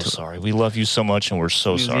Zealand. so sorry. We love you so much, and we're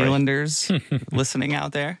so New sorry. Zealanders listening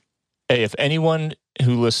out there. Hey, if anyone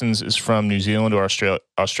who listens is from New Zealand or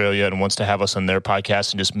Australia and wants to have us on their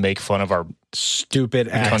podcast and just make fun of our stupid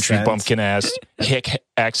country accents. bumpkin ass hick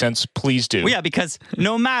accents, please do. Well, yeah, because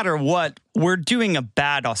no matter what, we're doing a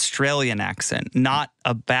bad Australian accent, not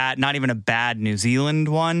even a bad New Zealand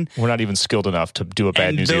one. We're not even skilled enough to do a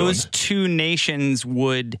bad New Zealand. Those two nations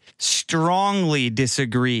would strongly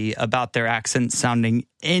disagree about their accents sounding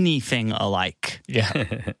anything alike.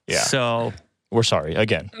 Yeah. So we're sorry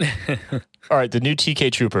again. All right, the new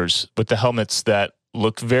TK Troopers with the helmets that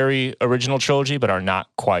look very original trilogy, but are not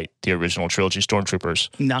quite the original trilogy Stormtroopers.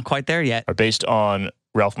 Not quite there yet. Are based on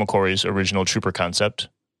Ralph McQuarrie's original Trooper concept.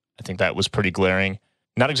 I think that was pretty glaring.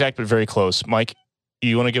 Not exact, but very close. Mike,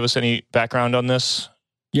 you want to give us any background on this?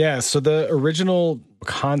 Yeah, so the original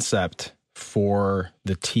concept for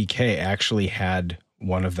the TK actually had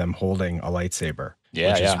one of them holding a lightsaber,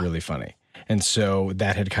 which is really funny. And so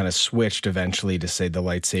that had kind of switched eventually to say the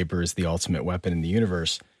lightsaber is the ultimate weapon in the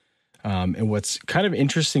universe. And what's kind of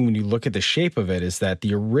interesting when you look at the shape of it is that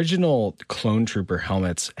the original Clone Trooper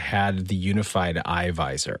helmets had the unified eye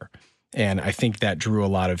visor. And I think that drew a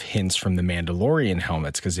lot of hints from the Mandalorian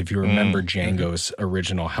helmets, because if you remember, Jango's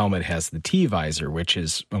original helmet has the T-visor, which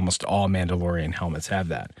is almost all Mandalorian helmets have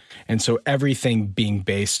that. And so everything being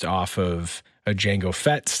based off of a Jango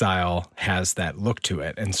Fett style has that look to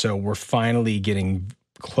it. And so we're finally getting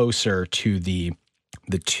closer to the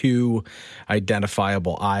two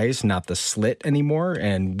identifiable eyes, not the slit anymore.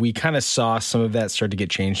 And we kind of saw some of that start to get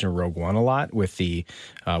changed in Rogue One a lot with the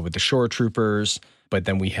Shore Troopers. But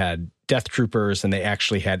then we had Death Troopers, and they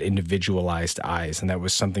actually had individualized eyes. And that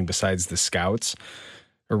was something besides the Scouts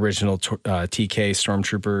original TK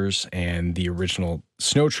stormtroopers and the original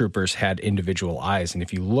snowtroopers had individual eyes. And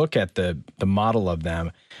if you look at the model of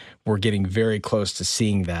them, we're getting very close to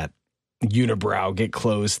seeing that unibrow get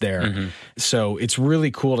closed there. Mm-hmm. So it's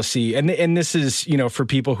really cool to see. And this is, for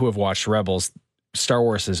people who have watched Rebels, Star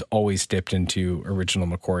Wars has always dipped into original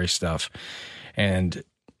McQuarrie stuff. And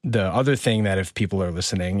the other thing that if people are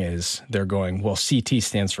listening is they're going, well, CT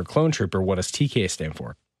stands for Clone Trooper. What does TK stand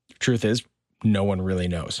for? Truth is, no one really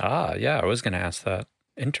knows. Yeah, I was going to ask that.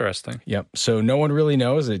 Interesting. Yep. So no one really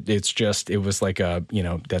knows. It was like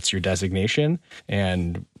that's your designation.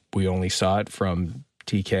 And we only saw it from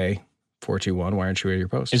TK 421. Why aren't you at your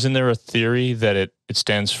post? Isn't there a theory that it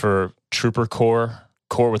stands for Trooper Corps?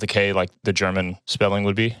 Corps with a K, like the German spelling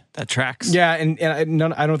would be? That tracks. Yeah, and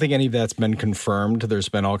I don't think any of that's been confirmed. There's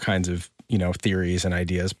been all kinds of theories and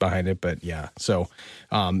ideas behind it, but yeah. So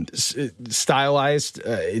stylized,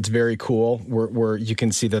 it's very cool. Where you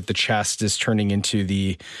can see that the chest is turning into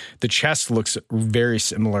the chest looks very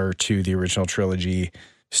similar to the original trilogy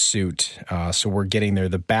suit. So we're getting there.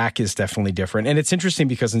 The back is definitely different, and it's interesting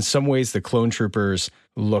because in some ways the clone troopers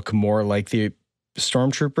look more like the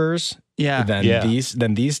stormtroopers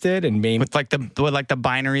than these did, and with the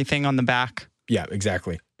binary thing on the back. Yeah,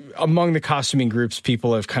 exactly. Among the costuming groups,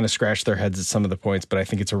 people have kind of scratched their heads at some of the points, but I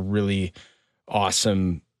think it's a really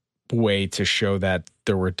awesome way to show that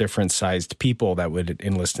there were different sized people that would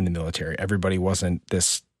enlist in the military. Everybody wasn't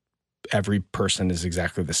this. Every person is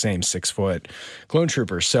exactly the same 6 foot clone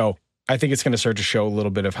troopers. So I think it's going to start to show a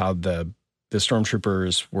little bit of how the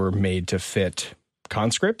stormtroopers were made to fit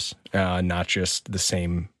conscripts, not just the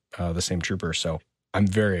same trooper. So I'm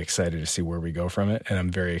very excited to see where we go from it, and I'm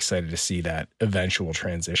very excited to see that eventual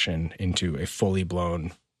transition into a fully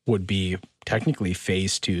blown, would be technically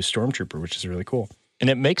phase 2 stormtrooper, which is really cool. And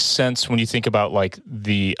it makes sense when you think about like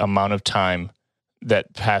the amount of time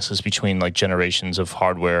that passes between like generations of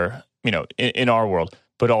hardware, in our world,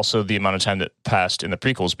 but also the amount of time that passed in the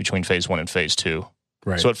prequels between phase 1 and phase 2.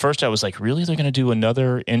 Right. So at first I was like, really, they're going to do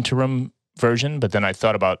another interim version? But then I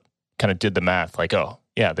thought about, kind of did the math, like, oh,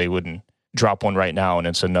 yeah, they wouldn't drop one right now and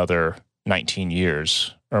it's another 19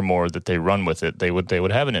 years or more that they run with it. They would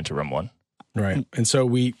have an interim one. Right. And so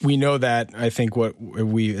we know that. I think what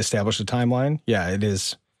we established a timeline. Yeah, it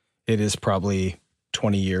is probably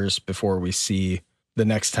 20 years before we see the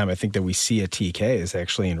next time I think that we see a TK is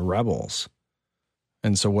actually in Rebels.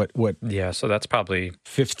 And so what yeah, so that's probably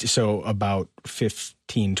 50, so about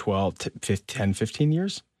 15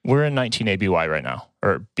 years. We're in 19 ABY right now,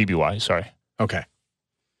 or BBY, sorry. Okay.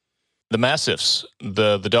 The Mastiffs,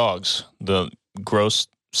 the dogs, the gross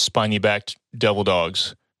spiny-backed devil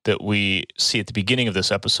dogs that we see at the beginning of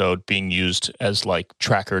this episode being used as like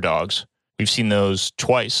tracker dogs. We've seen those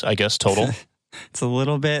twice, I guess, total. It's a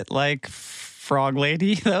little bit like Frog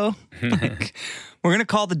Lady, though. Like, we're going to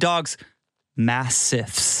call the dogs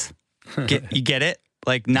Mastiffs. You get it?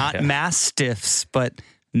 Like not Mastiffs, but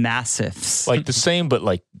Mastiffs. Like the same, but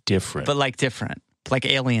like different. But like different. Like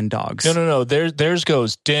alien dogs. No. Theirs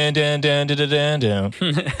goes dan dan dan da da dan dan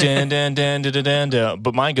dan dan dan da da dan dan.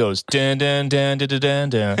 But mine goes dan dan dan da da dan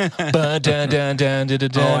dan ba dan dan dan da da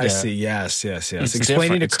dan. Oh, I see. Yes.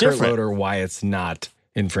 Explaining to Kurt Loder why it's not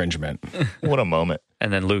infringement. What a moment.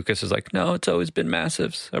 And then Lucas is like, no, it's always been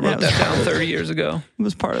Mastiffs. I wrote that down 30 years ago. It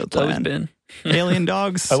was part of the plan. It's always been. Alien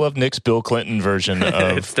dogs. I love Nick's Bill Clinton version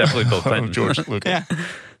of it's definitely Bill Clinton. George Lucas. Yeah.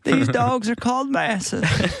 These dogs are called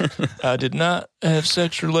Mastiffs. I did not have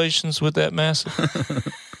sex relations with that Mastiff.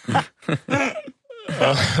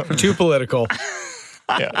 Too political.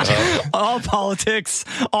 Yeah. All politics,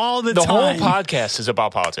 all the time. The whole podcast is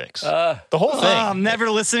about politics. The whole thing. I'm never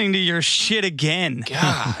listening to your shit again.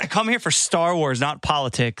 God. I come here for Star Wars, not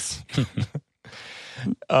politics.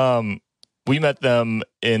 We met them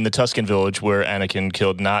in the Tusken village where Anakin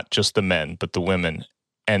killed not just the men, but the women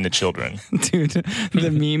and the children. Dude, the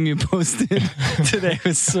meme you posted today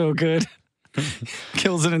was so good.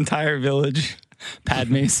 Kills an entire village.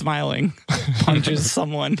 Padme smiling, punches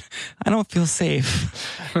someone. I don't feel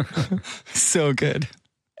safe. So good.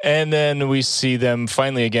 And then we see them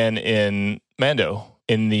finally again in Mando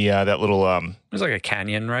in the that little it was like a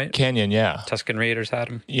canyon, right? Canyon, yeah. Tusken Raiders had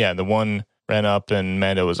him. Yeah, the one ran up and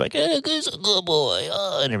Mando was like, he's a good boy,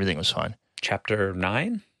 and everything was fine. Chapter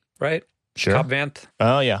 9, right? Sure. Cobb Vanth.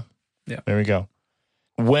 Oh, yeah. There we go.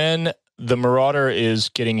 When the Marauder is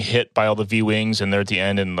getting hit by all the V-Wings and they're at the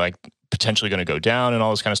end and like potentially going to go down and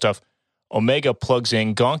all this kind of stuff, Omega plugs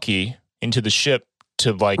in Gonki into the ship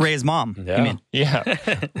to like... Rey's mom. Yeah. You mean? Yeah.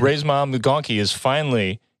 Rey's mom, the Gonki, is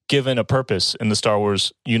finally given a purpose in the Star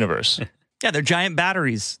Wars universe. Yeah, they're giant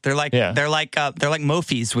batteries. They're like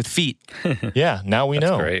Mophis with feet. Yeah, now we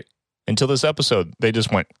know. Great. Until this episode, they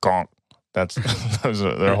just went gonk. That was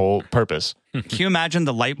their whole purpose. Can you imagine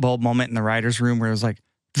the light bulb moment in the writer's room where it was like,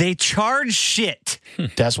 they charge shit.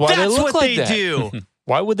 That's why they look what like they that. do.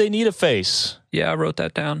 Why would they need a face? Yeah, I wrote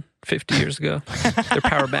that down 50 years ago. They're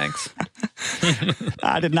power banks.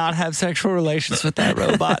 I did not have sexual relations with that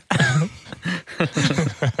robot.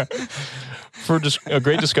 For just a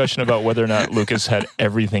great discussion about whether or not Lucas had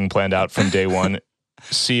everything planned out from day one,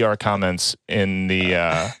 see our comments in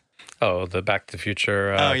the the Back to the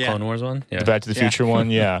Future Clone Wars one? Yeah. The Back to the Future one,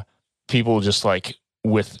 yeah. People just like,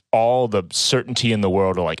 with all the certainty in the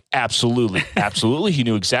world, are like, absolutely, absolutely. He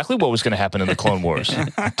knew exactly what was going to happen in the Clone Wars.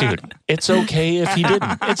 Dude, it's okay if he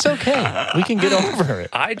didn't. It's okay. We can get over it.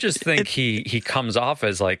 I just think he comes off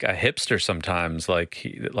as like a hipster sometimes.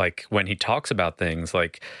 Like when he talks about things,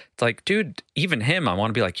 like it's like, dude, even him, I want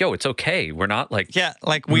to be like, yo, it's okay. We're not like,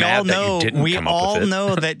 like we all know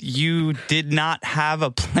know that you did not have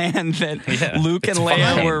a plan that Luke and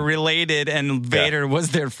Leia were related and Vader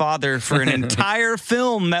was their father for an entire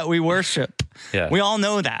film that we worship. Yeah. We all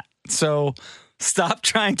know that. So stop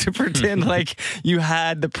trying to pretend like you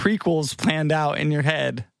had the prequels planned out in your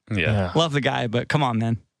head. Yeah. Love the guy, but come on,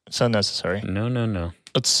 man. It's unnecessary. No.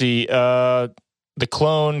 Let's see. The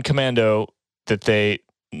clone commando that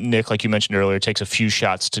Nick, like you mentioned earlier, takes a few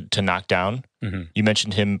shots to knock down. Mm-hmm. You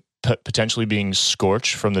mentioned him potentially being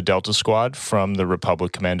Scorch from the Delta Squad from the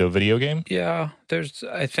Republic Commando video game. Yeah,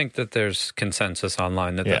 I think that there's consensus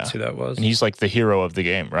online that that's who that was. And he's like the hero of the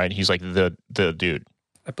game, right? He's like the dude.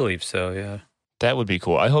 I believe so, yeah. That would be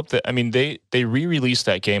cool. I hope that, they re-released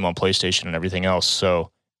that game on PlayStation and everything else,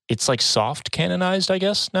 so it's like soft canonized, I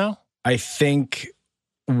guess, now? I think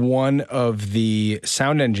one of the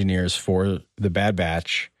sound engineers for the Bad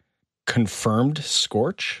Batch confirmed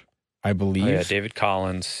Scorch, I believe. Oh, yeah, David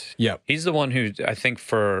Collins. Yep. He's the one who, I think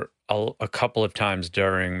for a couple of times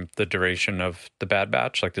during the duration of the Bad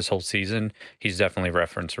Batch, like this whole season, he's definitely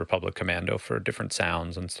referenced Republic Commando for different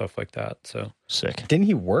sounds and stuff like that. So sick. Didn't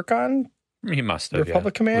he work on? He must have.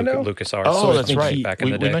 Republic Commando? LucasArts. Oh, that's right. Back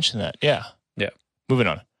in the day. We mentioned that. Yeah. Yeah. Moving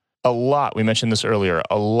on. We mentioned this earlier,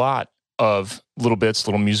 a lot of little bits,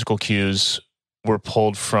 little musical cues were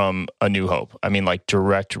pulled from A New Hope. Like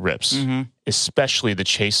direct rips, especially the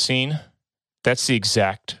chase scene. That's the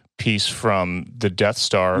exact piece from the Death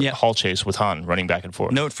Star hall chase with Han running back and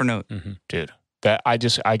forth. Note for note. Mm-hmm. Dude, that I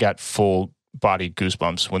got full body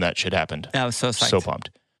goosebumps when that shit happened. I was so psyched. So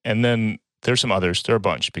pumped. And then there's some others. There are a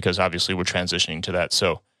bunch because obviously we're transitioning to that.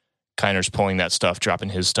 So Kyner's pulling that stuff, dropping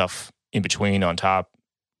his stuff in between on top.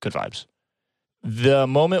 Good vibes. The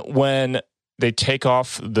moment when they take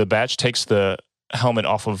off, the Batch takes the helmet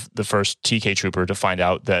off of the first TK trooper to find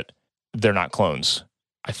out that they're not clones.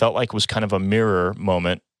 I felt like it was kind of a mirror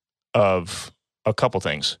moment of a couple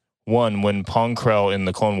things. One, when Pong Krell in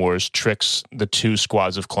the Clone Wars tricks the two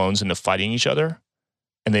squads of clones into fighting each other,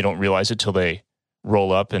 and they don't realize it till they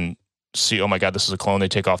roll up and see, oh my God, this is a clone. They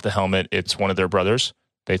take off the helmet. It's one of their brothers.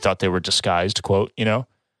 They thought they were disguised, quote,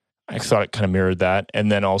 I thought it kind of mirrored that. And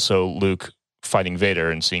then also Luke fighting Vader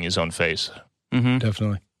and seeing his own face. Mm-hmm.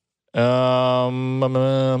 Definitely.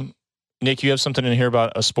 Nick, you have something in here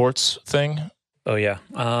about a sports thing? Oh yeah.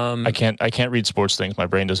 I can't read sports things. My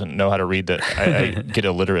brain doesn't know how to read that. I get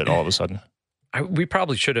illiterate all of a sudden. We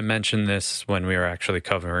probably should have mentioned this when we were actually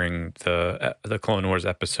covering the Clone Wars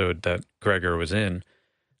episode that Gregor was in.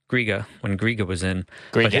 When Griga was in.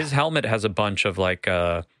 But his helmet has a bunch of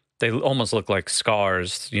they almost look like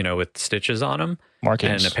scars, with stitches on them.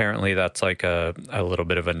 Markings. And apparently that's like a little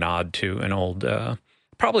bit of a nod to an old,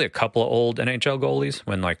 probably a couple of old NHL goalies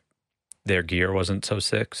when their gear wasn't so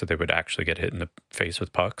sick, so they would actually get hit in the face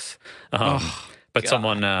with pucks. But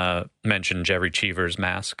someone mentioned Jerry Cheever's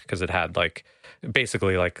mask because it had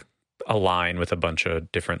basically a line with a bunch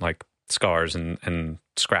of different scars and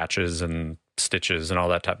scratches and stitches and all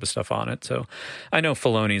that type of stuff on it. So I know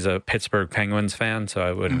Filoni's a Pittsburgh Penguins fan, so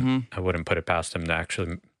I wouldn't put it past him to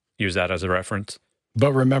actually use that as a reference.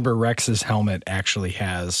 But remember, Rex's helmet actually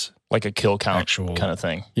has like a kill count kind of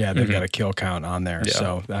thing. Yeah, they've got a kill count on there. Yeah.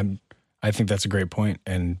 So I think that's a great point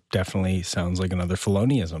and definitely sounds like another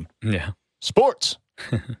Filoniism. Yeah. Sports.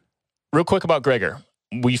 Real quick about Gregor.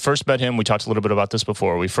 We first met him. We talked a little bit about this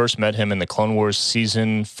before. We first met him in the Clone Wars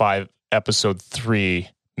Season 5, Episode 3,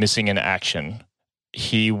 Missing in Action.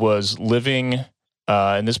 He was living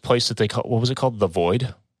in this place that they call, what was it called? The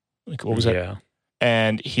Void? What was that? Yeah.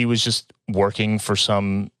 And he was just working for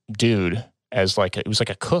some dude as it was like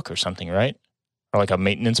a cook or something, right? Or like a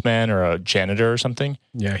maintenance man or a janitor or something.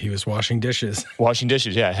 Yeah, he was washing dishes. Washing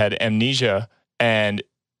dishes, yeah. Had amnesia. And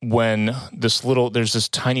when there's this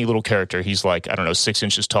tiny little character. He's like, I don't know, 6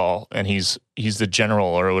 inches tall, and he's the general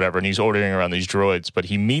or whatever, and he's ordering around these droids. But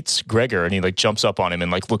he meets Gregor, and he like jumps up on him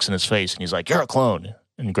and like looks in his face, and he's like, "You're a clone."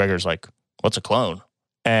 And Gregor's like, "What's a clone?"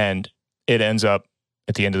 And it ends up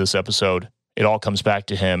at the end of this episode, it all comes back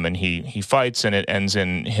to him, and he fights, and it ends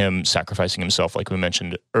in him sacrificing himself, like we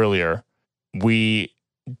mentioned earlier. We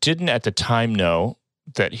didn't at the time know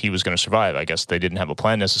that he was going to survive. I guess they didn't have a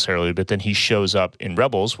plan necessarily, but then he shows up in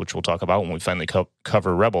Rebels, which we'll talk about when we finally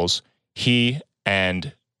cover Rebels. He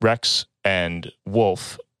and Rex and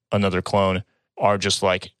Wolf, another clone, are just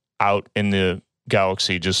like out in the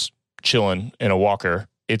galaxy, just chilling in a walker.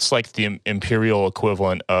 It's like the Imperial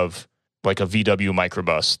equivalent of like a VW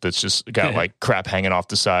microbus that's just got like crap hanging off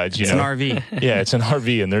the sides. It's an RV. Yeah, it's an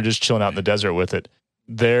RV, and they're just chilling out in the desert with it.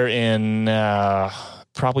 They're in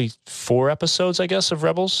probably 4 episodes, I guess, of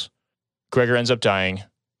Rebels. Gregor ends up dying.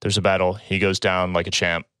 There's a battle. He goes down like a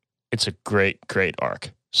champ. It's a great, great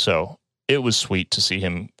arc. So it was sweet to see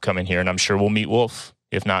him come in here, and I'm sure we'll meet Wolf,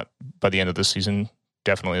 if not by the end of this season,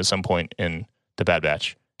 definitely at some point in the Bad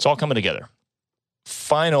Batch. It's all coming together.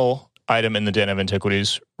 Final item in the Den of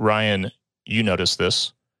Antiquities. Ryan, you noticed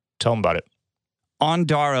this. Tell him about it. On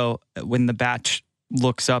Daro, when the Batch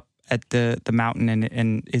looks up at the mountain,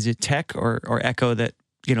 and is it Tech or Echo that,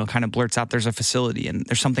 you know, kind of blurts out there's a facility and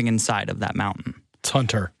there's something inside of that mountain. It's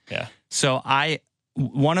Hunter. Yeah. So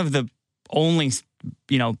one of the only,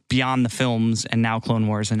 you know, beyond the films and now Clone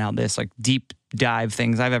Wars and now this, like deep dive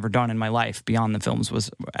things I've ever done in my life beyond the films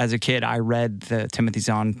was, as a kid, I read the Timothy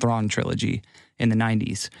Zahn Thrawn trilogy in the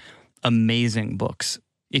 90s. Amazing books.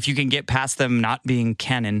 If you can get past them not being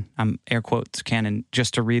canon, air quotes canon,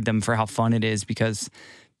 just to read them for how fun it is, because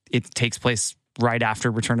it takes place right after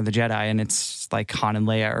Return of the Jedi, and it's like Han and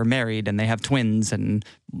Leia are married, and they have twins, and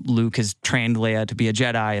Luke has trained Leia to be a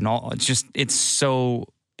Jedi, and all.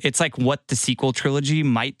 It's like what the sequel trilogy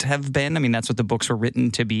might have been. I mean, that's what the books were written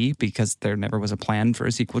to be, because there never was a plan for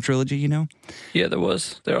a sequel trilogy, you know? Yeah, there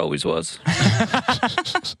was. There always was. Thank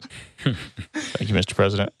you, Mr.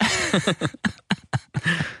 President.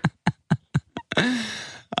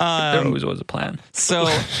 There always was a plan. So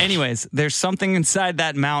anyways, there's something inside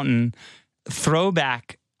that mountain,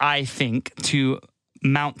 throwback, I think, to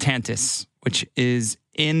Mount Tantus, which is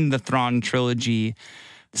in the Thrawn trilogy.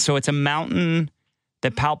 So it's a mountain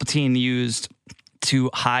that Palpatine used to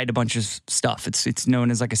hide a bunch of stuff. It's known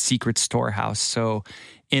as like a secret storehouse. So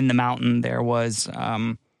in the mountain there was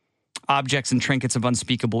objects and trinkets of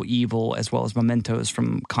unspeakable evil, as well as mementos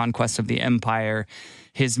from conquest of the Empire.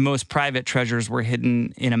 His most private treasures were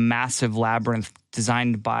hidden in a massive labyrinth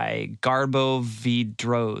designed by Garbo V.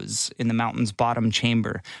 Droz in the mountain's bottom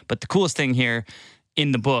chamber. But the coolest thing here,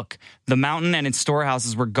 in the book, the mountain and its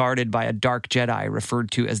storehouses were guarded by a dark Jedi referred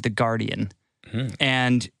to as the Guardian.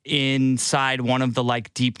 And inside one of the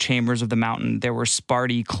like deep chambers of the mountain, there were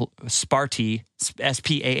Sparti, Spaarti,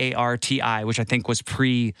 which I think was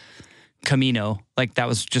pre-Camino. Like that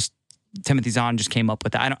was just Timothy Zahn just came up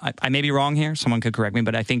with that. I may be wrong here. Someone could correct me,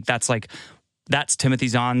 but I think that's Timothy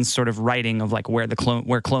Zahn's sort of writing of like where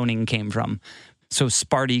cloning came from. So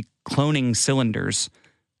Sparti cloning cylinders,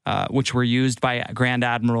 which were used by Grand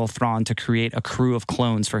Admiral Thrawn to create a crew of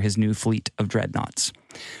clones for his new fleet of dreadnoughts.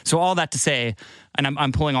 So all that to say, and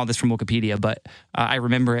I'm pulling all this from Wikipedia, but I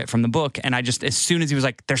remember it from the book, and I just, as soon as he was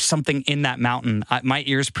like, there's something in that mountain, my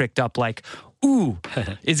ears pricked up like, ooh,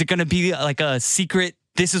 is it going to be like a secret,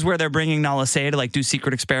 this is where they're bringing Nala Se to like do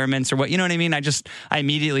secret experiments or what, you know what I mean? I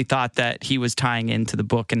immediately thought that he was tying into the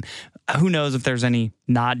book, and who knows if there's any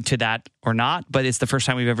nod to that or not, but it's the first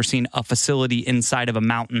time we've ever seen a facility inside of a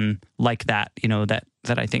mountain like that, you know, that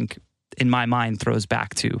I think in my mind throws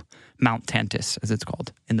back to Mount Tantus, as it's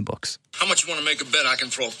called in the books. How much you want to make a bet I can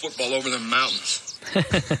throw a football over them mountains?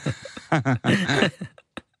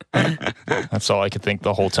 That's all I could think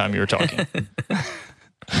the whole time you were talking.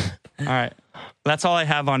 All right. That's all I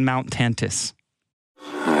have on Mount Tantus.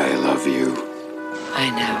 I love you. I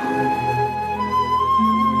know.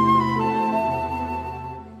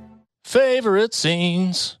 Favorite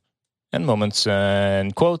scenes and moments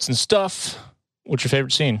and quotes and stuff. What's your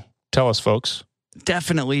favorite scene? Tell us, folks.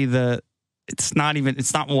 Definitely it's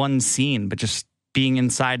not one scene, but just being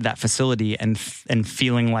inside that facility and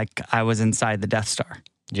feeling like I was inside the Death Star.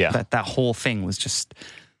 Yeah. That whole thing was just,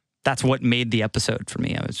 that's what made the episode for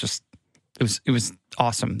me. It was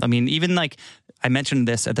awesome. I mean, even like I mentioned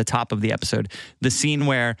this at the top of the episode, the scene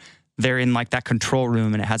where they're in like that control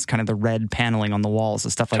room and it has kind of the red paneling on the walls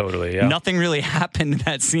and stuff like totally, yeah. Nothing really happened in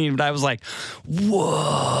that scene, but I was like,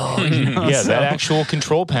 whoa. You know? Yeah, that actual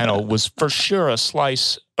control panel was for sure a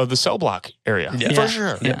slice of the cell block area. Yeah. For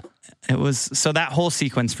sure. Yeah. It was, so that whole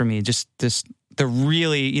sequence for me, just the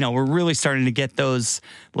really, we're really starting to get those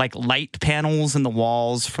like light panels in the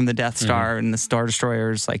walls from the Death Star and the Star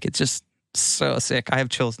Destroyers. Like, it's just so sick. I have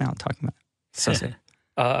chills now talking about it. So sick.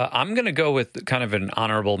 I'm going to go with kind of an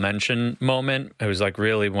honorable mention moment. It was like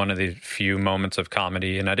really one of the few moments of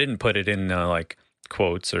comedy, and I didn't put it in the like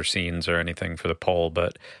quotes or scenes or anything for the poll,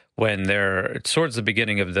 but when they're towards the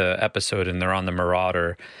beginning of the episode and they're on the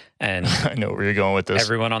Marauder, and I know where you're going with this.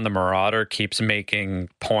 Everyone on the Marauder keeps making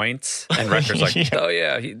points, and Wrecker's like, "Oh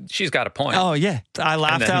yeah, she's got a point." Oh yeah, I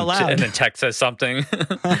laughed out loud. And then Tech says something.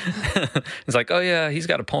 It's like, "Oh yeah, he's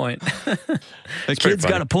got a point." The kid's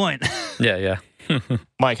got a point. Yeah.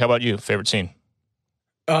 Mike, how about you? Favorite scene?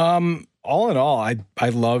 All in all, I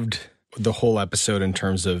loved the whole episode in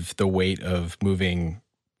terms of the weight of moving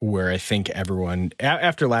where I think everyone,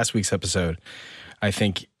 after last week's episode, I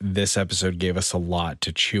think this episode gave us a lot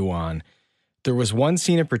to chew on. There was one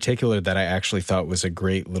scene in particular that I actually thought was a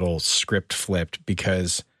great little script flipped,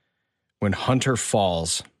 because when Hunter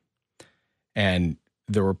falls, and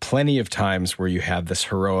there were plenty of times where you have this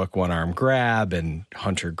heroic one-arm grab and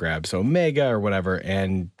Hunter grabs Omega or whatever,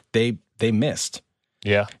 and they missed.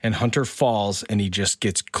 Yeah. And Hunter falls and he just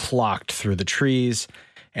gets clocked through the trees.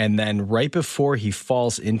 And then right before he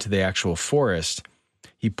falls into the actual forest,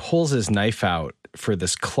 he pulls his knife out for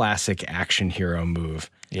this classic action hero move.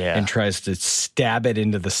 Yeah. And tries to stab it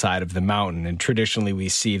into the side of the mountain. And traditionally we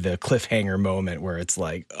see the cliffhanger moment where it's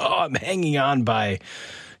like, oh, I'm hanging on by,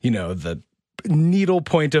 the needle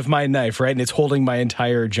point of my knife, right? And it's holding my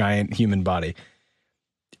entire giant human body.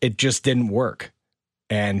 It just didn't work.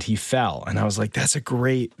 And he fell. And I was like, that's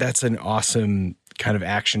an awesome kind of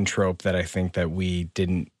action trope that I think that we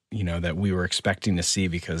didn't, that we were expecting to see,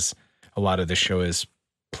 because a lot of the show has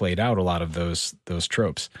played out a lot of those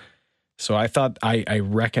tropes. So I thought I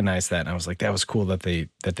recognized that, and I was like, that was cool that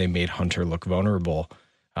they made Hunter look vulnerable.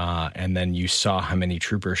 And then you saw how many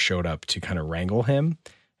troopers showed up to kind of wrangle him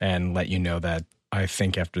and let you know that I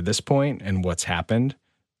think after this point and what's happened,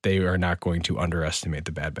 they are not going to underestimate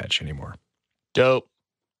the Bad Batch anymore. Dope.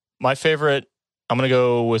 My favorite, I'm going to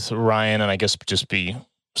go with Ryan, and I guess just be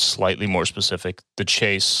slightly more specific. The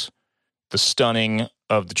chase, the stunning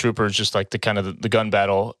of the troopers, just like the kind of the gun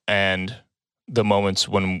battle, and the moments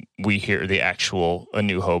when we hear the actual A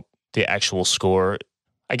New Hope, the actual score.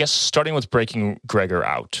 I guess starting with breaking Gregor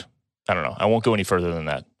out. I don't know. I won't go any further than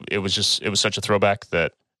that. It was such a throwback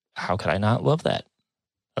that how could I not love that?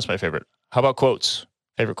 That's my favorite. How about quotes?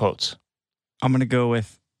 Favorite quotes? I'm going to go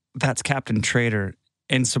with, that's Captain Traitor,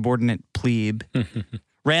 insubordinate plebe.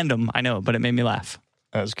 Random, I know, but it made me laugh.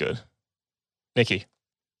 That was good. Nikki?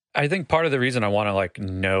 I think part of the reason I want to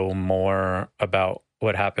know more about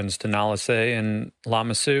what happens to Nala Se and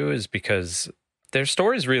Lama Su is because their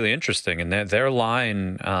story is really interesting, and their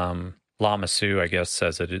line, Lama Su, I guess,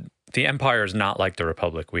 says it. The Empire is not like the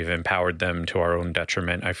Republic. We've empowered them to our own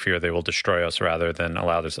detriment. I fear they will destroy us rather than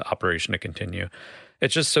allow this operation to continue.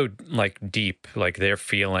 It's just so like deep, like they're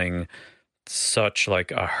feeling such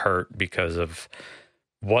like a hurt because of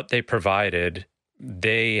what they provided.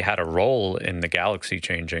 They had a role in the galaxy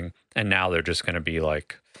changing, and now they're just going to be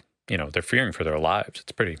like, they're fearing for their lives.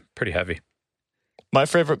 It's pretty heavy. My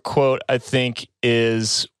favorite quote, I think,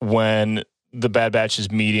 is when the Bad Batch is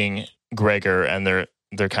meeting Gregor, and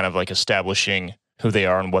they're kind of like establishing who they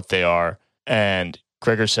are and what they are. And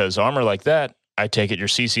Gregor says, armor like that, I take it your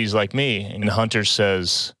CC's like me. And Hunter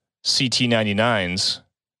says, CT-99s.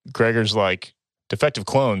 Gregor's like, defective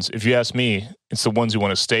clones. If you ask me, it's the ones who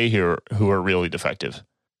want to stay here who are really defective.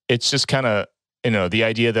 It's just kind of, the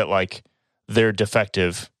idea that like they're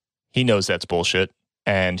defective. He knows that's bullshit.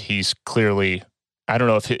 And he's clearly, I don't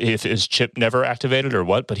know if his chip never activated or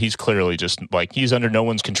what, but he's clearly just like, he's under no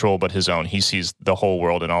one's control but his own. He sees the whole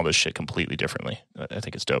world and all this shit completely differently. I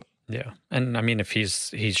think it's dope. Yeah. And I mean, if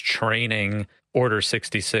he's training Order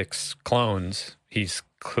 66 clones, he's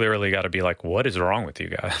clearly got to be like, what is wrong with you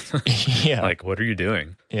guys? Yeah. Like, what are you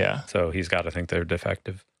doing? Yeah. So he's got to think they're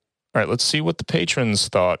defective. All right, let's see what the patrons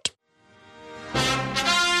thought.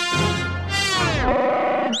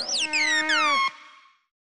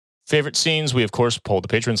 Favorite scenes, we of course polled the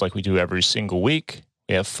patrons like we do every single week.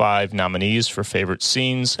 We have 5 nominees for favorite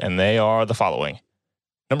scenes, and they are the following.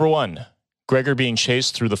 Number 1, Gregor being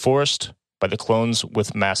chased through the forest by the clones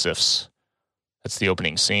with massifs. That's the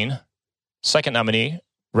opening scene. Second nominee,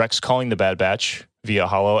 Rex calling the Bad Batch via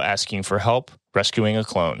holo asking for help, rescuing a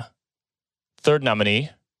clone. Third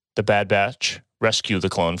nominee, the Bad Batch rescue the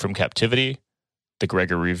clone from captivity, the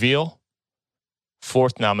Gregor reveal.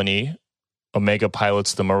 Fourth nominee, Omega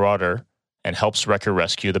pilots the Marauder and helps Wrecker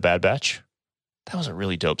rescue the Bad Batch. That was a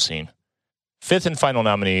really dope scene. Fifth and final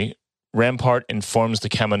nominee, Rampart informs the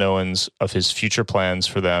Kaminoans of his future plans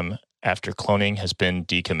for them after cloning has been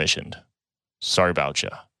decommissioned. Sorry about ya.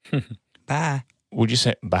 Bye. Would you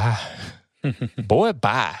say bye? Boy,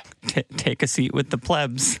 bye. Take a seat with the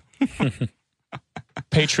plebs.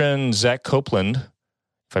 Patron Zach Copeland,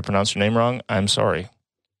 if I pronounced your name wrong, I'm sorry,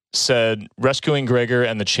 said, rescuing Gregor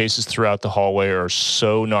and the chases throughout the hallway are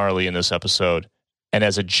so gnarly in this episode. And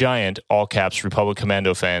as a giant, all caps, Republic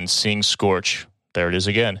Commando fan, seeing Scorch, there it is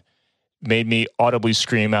again, made me audibly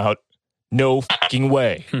scream out, no fucking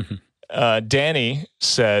way. Danny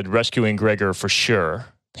said, rescuing Gregor for sure.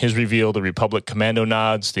 His reveal, the Republic Commando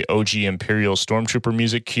nods, the OG Imperial Stormtrooper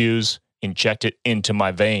music cues, inject it into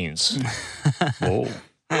my veins. Whoa.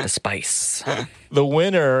 The spice. The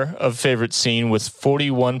winner of favorite scene with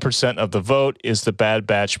 41% of the vote is the Bad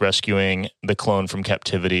Batch rescuing the clone from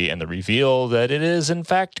captivity and the reveal that it is, in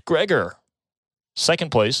fact, Gregor.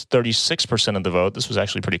 Second place, 36% of the vote. This was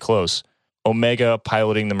actually pretty close. Omega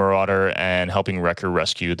piloting the Marauder and helping Wrecker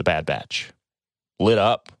rescue the Bad Batch. Lit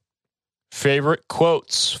up. Favorite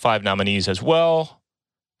quotes, 5 nominees as well.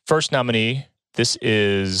 First nominee, this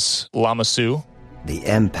is Lama Su. The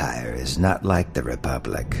Empire is not like the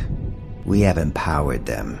Republic. We have empowered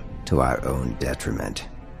them to our own detriment.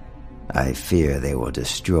 I fear they will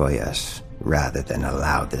destroy us rather than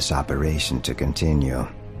allow this operation to continue.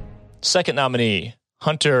 Second nominee,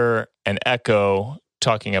 Hunter and Echo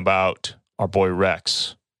talking about our boy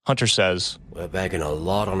Rex. Hunter says, we're banking a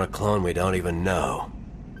lot on a clone we don't even know.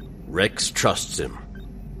 Rex trusts him,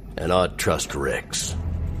 and I'd trust Rex.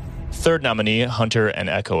 Third nominee, Hunter and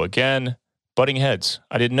Echo again. Butting heads.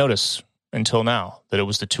 I didn't notice until now that it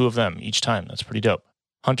was the two of them each time. That's pretty dope.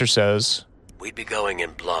 Hunter says, we'd be going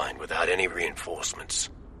in blind without any reinforcements.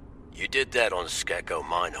 You did that on Skako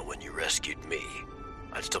Minor when you rescued me.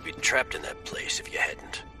 I'd still be trapped in that place if you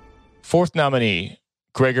hadn't. Fourth nominee,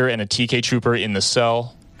 Gregor and a TK trooper in the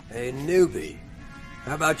cell. Hey, newbie.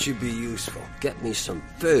 How about you be useful? Get me some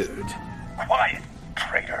food. Quiet,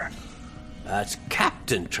 traitor. That's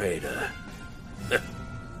Captain Traitor.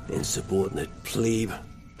 Insubordinate plebe.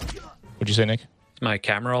 What'd you say, Nick? Is my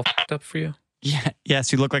camera all f***ed up for you? Yeah.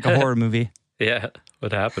 Yes, you look like a horror movie. Yeah.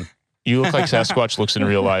 What happened? You look like Sasquatch looks in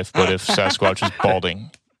real life, but if Sasquatch is balding.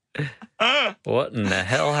 What in the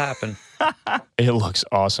hell happened? It looks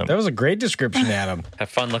awesome. That was a great description, Adam. Have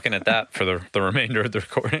fun looking at that for the remainder of the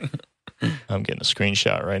recording. I'm getting a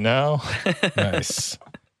screenshot right now. Nice.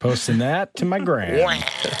 Posting that to my gram.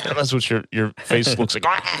 That's what your face looks like.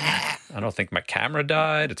 I don't think my camera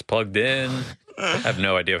died. It's plugged in. I have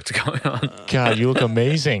no idea what's going on. God, you look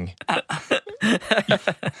amazing.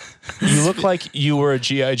 You look like you were a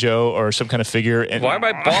G.I. Joe or some kind of figure. And, why am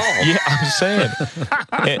I bald? Yeah, I'm saying.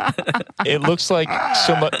 It looks like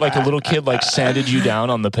like a little kid like sanded you down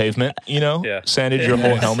on the pavement, you know? Yeah. Sanded your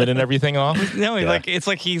whole helmet and everything off. No, like it's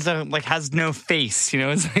like he's like has no face, you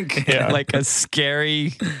know? It's like like a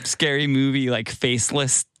scary movie, like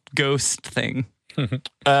faceless ghost thing.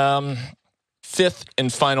 Fifth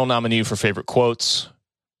and final nominee for favorite quotes,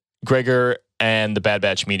 Gregor and the Bad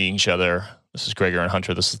Batch meeting each other. This is Gregor and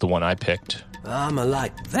Hunter. This is the one I picked. I'm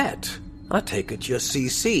like that. I take it you're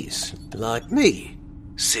CCs, like me.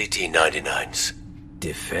 CT-99s.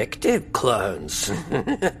 Defective clones.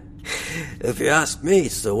 If you ask me,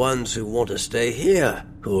 it's the ones who want to stay here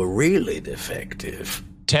who are really defective.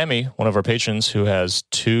 Tammy, one of our patrons who has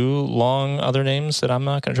 2 long other names that I'm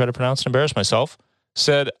not going to try to pronounce and embarrass myself,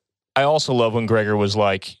 said, I also love when Gregor was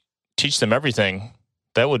like, teach them everything.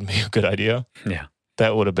 That would be a good idea. Yeah.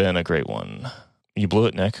 That would have been a great one. You blew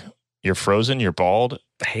it, Nick. You're frozen. You're bald.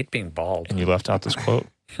 I hate being bald. And you left out this quote.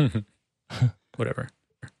 Whatever.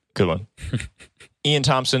 Good one. Ian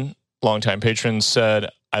Thompson, longtime patron, said,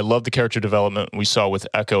 I love the character development we saw with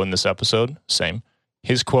Echo in this episode. Same.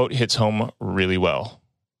 His quote hits home really well.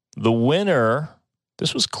 The winner,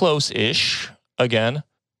 this was close-ish. Again,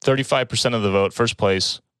 35% of the vote. First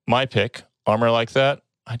place, my pick. Armor like that,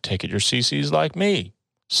 I'd take it your CC's like me.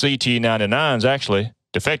 CT-99s, actually.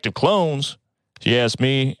 Defective clones. If you ask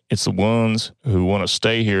me, it's the ones who want to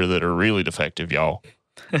stay here that are really defective, y'all.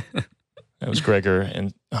 That was Gregor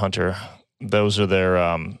and Hunter. Those are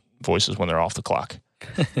their voices when they're off the clock.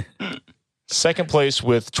 Second place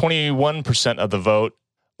with 21% of the vote,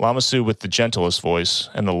 Lama Su with the gentlest voice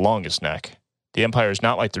and the longest neck. The Empire is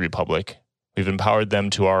not like the Republic. We've empowered them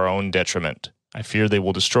to our own detriment. I fear they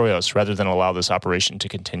will destroy us rather than allow this operation to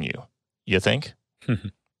continue. You think?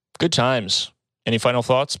 Good times. Any final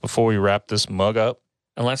thoughts before we wrap this mug up?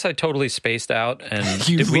 Unless I totally spaced out and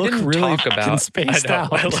we didn't really talk about spaced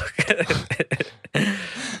out.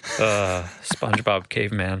 SpongeBob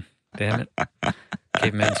Caveman. Damn it.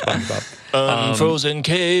 Caveman SpongeBob. Unfrozen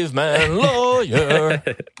caveman lawyer.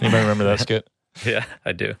 Anybody remember that skit? Yeah,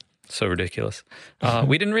 I do. So ridiculous.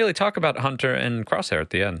 We didn't really talk about Hunter and Crosshair at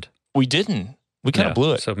the end. We didn't. We kind of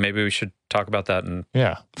blew it. So maybe we should talk about that. And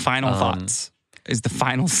final thoughts is the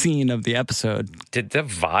final scene of the episode. Did the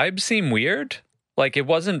vibe seem weird? Like, it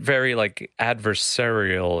wasn't very, like,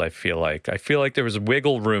 adversarial, I feel like. I feel like there was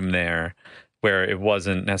wiggle room there where it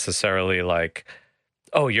wasn't necessarily like,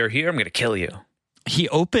 oh, you're here, I'm going to kill you. He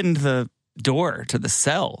opened the door to the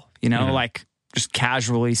cell, like just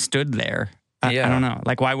casually stood there. I don't know.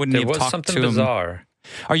 Like, why wouldn't he have talked to him? There was something bizarre.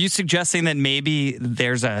 Are you suggesting that maybe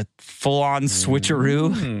there's a full-on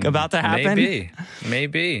switcheroo about to happen?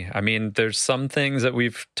 Maybe. I mean, there's some things that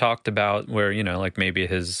we've talked about where, like maybe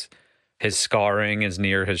his scarring is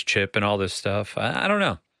near his chip and all this stuff. I don't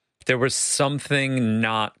know. There was something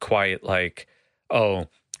not quite like, oh,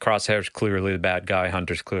 Crosshair's clearly the bad guy,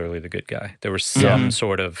 Hunter's clearly the good guy. There was some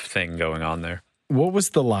sort of thing going on there. What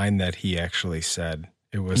was the line that he actually said?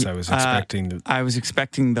 It was, I was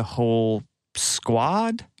expecting the whole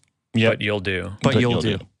squad. Yep. But you'll do. But you'll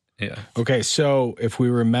do. Yeah. Okay, so if we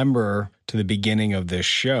remember to the beginning of this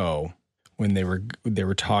show, when they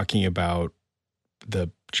were talking about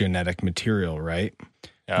the genetic material, right?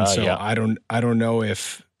 And so I don't know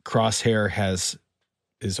if Crosshair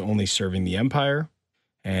is only serving the Empire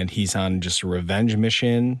and he's on just a revenge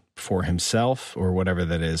mission for himself or whatever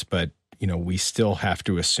that is, but we still have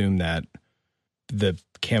to assume that the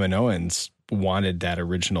Kaminoans wanted that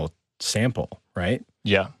original sample, right?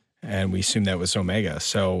 Yeah. And we assume that was Omega.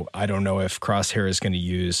 So I don't know if Crosshair is going to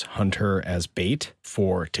use Hunter as bait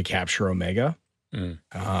to capture Omega.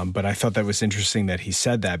 But I thought that was interesting that he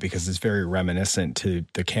said that because it's very reminiscent to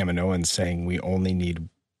the Kaminoans saying we only need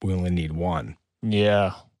one.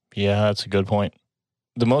 Yeah, that's a good point.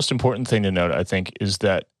 The most important thing to note, I think, is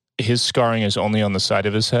that his scarring is only on the side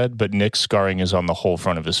of his head, but Nick's scarring is on the whole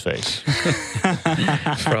front of his face.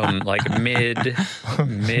 From like mid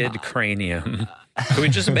cranium. Can we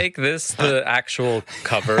just make this the actual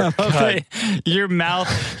cover? Okay. Your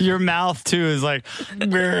mouth too is like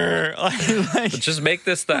just make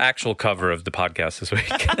this the actual cover of the podcast this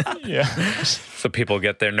week. Yeah. So people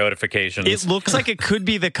get their notifications. It looks like it could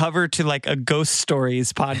be the cover to like a Ghost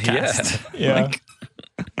Stories podcast. Yeah.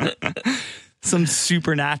 Some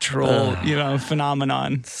supernatural,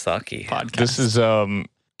 phenomenon. Sucky podcast. This is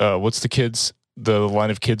what's the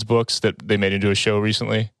line of kids books that they made into a show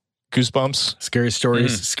recently? Goosebumps? Scary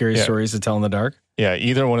Stories to Tell in the Dark? Yeah,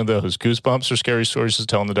 either one of those, Goosebumps or Scary Stories to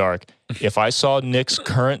Tell in the Dark. If I saw Nick's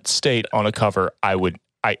current state on a cover, I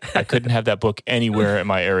couldn't have that book anywhere in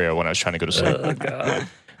my area when I was trying to go to sleep. Oh, God.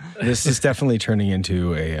 This is definitely turning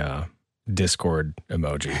into a Discord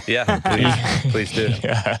emoji. Yeah, please do.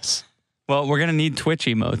 Yes. Well, we're going to need Twitch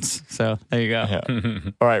emotes, so there you go.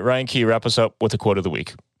 Yeah. All right, Ryan Key, wrap us up with a quote of the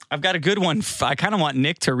week. I've got a good one. I kind of want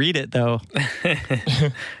Nick to read it, though.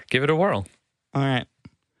 Give it a whirl. All right.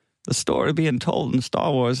 The story being told in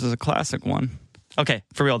Star Wars is a classic one. Okay,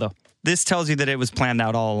 for real, though. This tells you that it was planned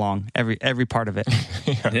out all along, every part of it.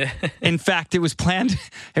 Yeah. In fact, it was planned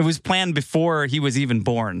before he was even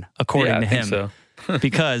born, according to him. So.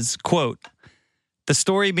 Because, quote, the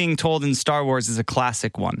story being told in Star Wars is a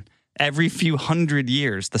classic one. Every few hundred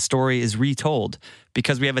years, the story is retold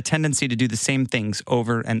because we have a tendency to do the same things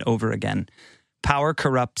over and over again. Power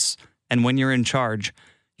corrupts, and when you're in charge,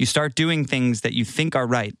 you start doing things that you think are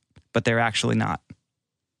right, but they're actually not.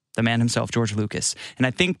 The man himself, George Lucas. And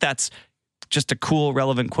I think that's just a cool,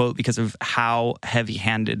 relevant quote because of how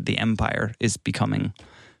heavy-handed the Empire is becoming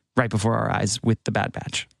right before our eyes with the Bad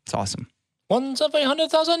Batch. It's awesome. Once every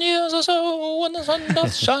 100,000 years or so, when the sun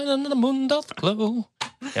doth shine and the moon doth glow.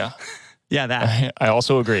 Yeah. Yeah, that. I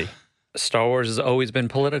also agree. Star Wars has always been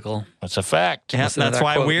political. That's a fact. Yeah, that's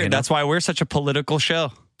why we're such a political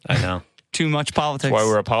show. I know. Too much politics. That's why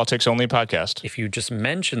we're a politics-only podcast. If you just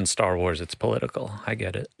mention Star Wars, it's political. I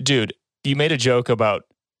get it. Dude, you made a joke about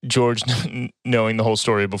George knowing the whole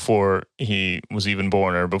story before he was even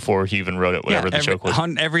born or before he even wrote it, whatever the joke was.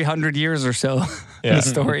 Every 100 years or so, the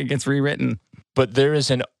story gets rewritten. But there is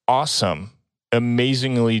an awesome,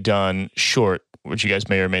 amazingly done short, which you guys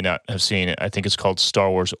may or may not have seen. I think it's called Star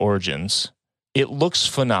Wars Origins. It looks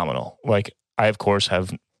phenomenal. Like, I, of course,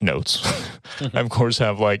 have notes. I, of course,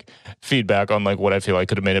 have, like, feedback on, like, what I feel I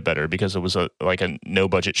could have made it better because it was a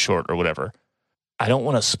no-budget short or whatever. I don't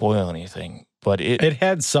want to spoil anything, but it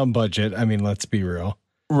had some budget. I mean, let's be real.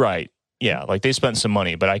 Right. Yeah. Like, they spent some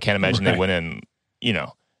money, but I can't imagine they went in,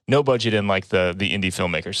 no budget in, like, the indie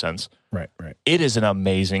filmmaker sense. Right. It is an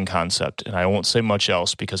amazing concept, and I won't say much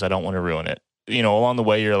else because I don't want to ruin it. Along the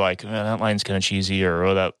way, you're like, that line's kind of cheesy,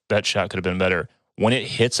 or that shot could have been better. when it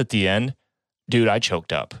hits at the end, dude, I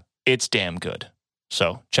choked up. It's damn good.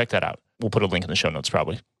 So check that out. We'll put a link in the show notes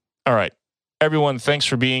probably. All right. Everyone, thanks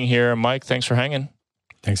for being here. Mike, thanks for hanging.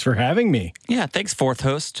 Thanks for having me. Yeah, thanks, fourth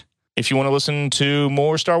host. If you want to listen to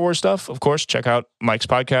more Star Wars stuff, of course, check out Mike's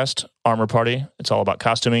podcast, Armor Party. It's all about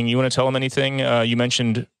costuming. You want to tell them anything? You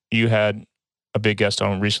mentioned you had a big guest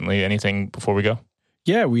on recently. Anything before we go?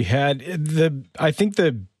 Yeah, we had I think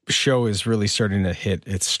the show is really starting to hit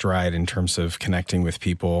its stride in terms of connecting with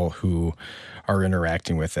people who are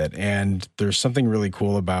interacting with it. And there's something really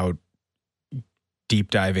cool about deep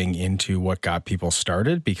diving into what got people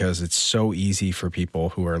started, because it's so easy for people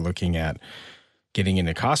who are looking at getting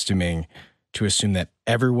into costuming to assume that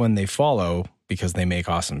everyone they follow, because they make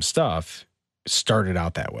awesome stuff, started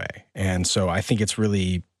out that way. And so I think it's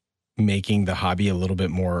really making the hobby a little bit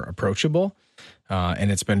more approachable.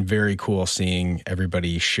 And it's been very cool seeing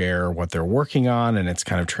everybody share what they're working on, and it's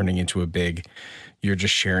kind of turning into a big, you're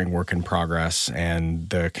just sharing work in progress, and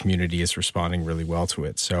the community is responding really well to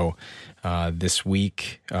it. So this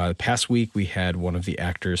week, past week, we had one of the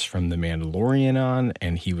actors from The Mandalorian on,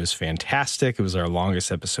 and he was fantastic. It was our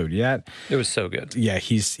longest episode yet. It was so good. Yeah,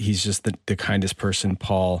 he's just the kindest person.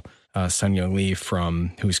 Paul Sun-Young Lee,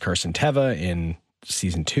 who's Carson Teva in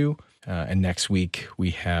season 2. And next week, we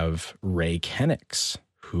have Ray Kennicks,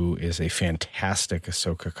 who is a fantastic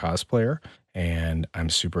Ahsoka cosplayer. And I'm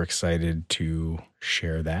super excited to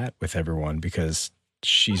share that with everyone because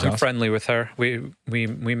she's I'm friendly with her. We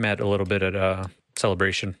met a little bit at a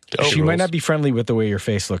celebration. She might not be friendly with the way your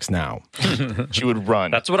face looks now. She would run.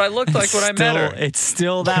 That's what I looked like when I met her. It's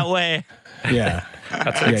still that way. Yeah.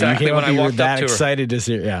 That's exactly you when I walked that up to her. excited to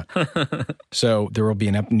see her. Yeah. So there will be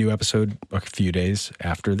a new episode a few days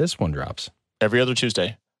after this one drops. Every other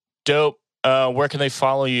Tuesday. Dope. Where can they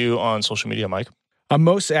follow you on social media, Mike? I'm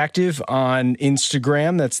most active on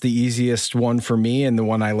Instagram. That's the easiest one for me and the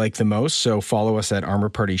one I like the most. So follow us at Armor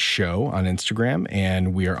Party Show on Instagram.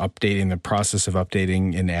 And we are the process of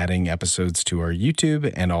updating and adding episodes to our YouTube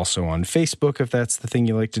and also on Facebook, if that's the thing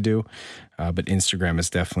you like to do. But Instagram is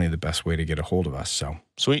definitely the best way to get a hold of us. So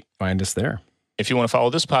sweet. Find us there. If you want to follow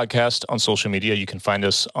this podcast on social media, you can find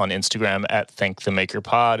us on Instagram at Thank the Maker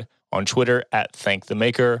Pod, on Twitter at Thank the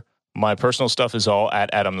Maker. My personal stuff is all at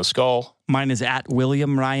Adam the Skull. Mine is at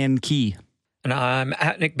William Ryan Key. And I'm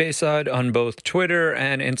at Nick Bayside on both Twitter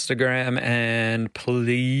and Instagram. And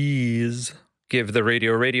please give the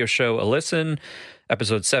Radio Show a listen.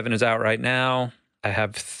 Episode 7 is out right now. I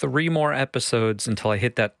have 3 more episodes until I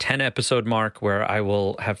hit that 10-episode mark where I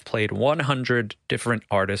will have played 100 different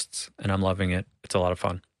artists, and I'm loving it. It's a lot of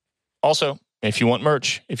fun. Also, if you want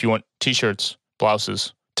merch, if you want t-shirts,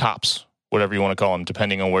 blouses, tops, whatever you want to call them,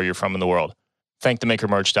 depending on where you're from in the world,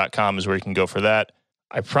 thankthemakermerch.com is where you can go for that.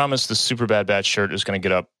 I promise the Super Bad Batch shirt is going to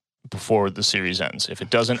get up before the series ends. If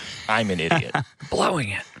it doesn't, I'm an idiot. Blowing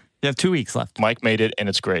it. You have 2 weeks left. Mike made it, and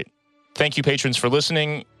it's great. Thank you, patrons, for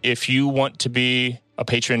listening. If you want to be a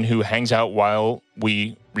patron who hangs out while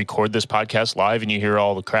we record this podcast live and you hear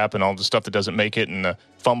all the crap and all the stuff that doesn't make it and the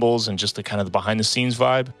fumbles and just the kind of the behind-the-scenes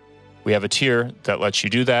vibe, we have a tier that lets you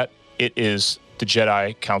do that. It is the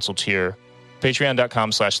Jedi Council tier.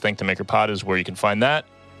 Patreon.com/ThankTheMakerPod is where you can find that.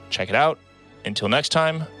 Check it out. Until next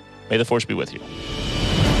time, may the Force be with you.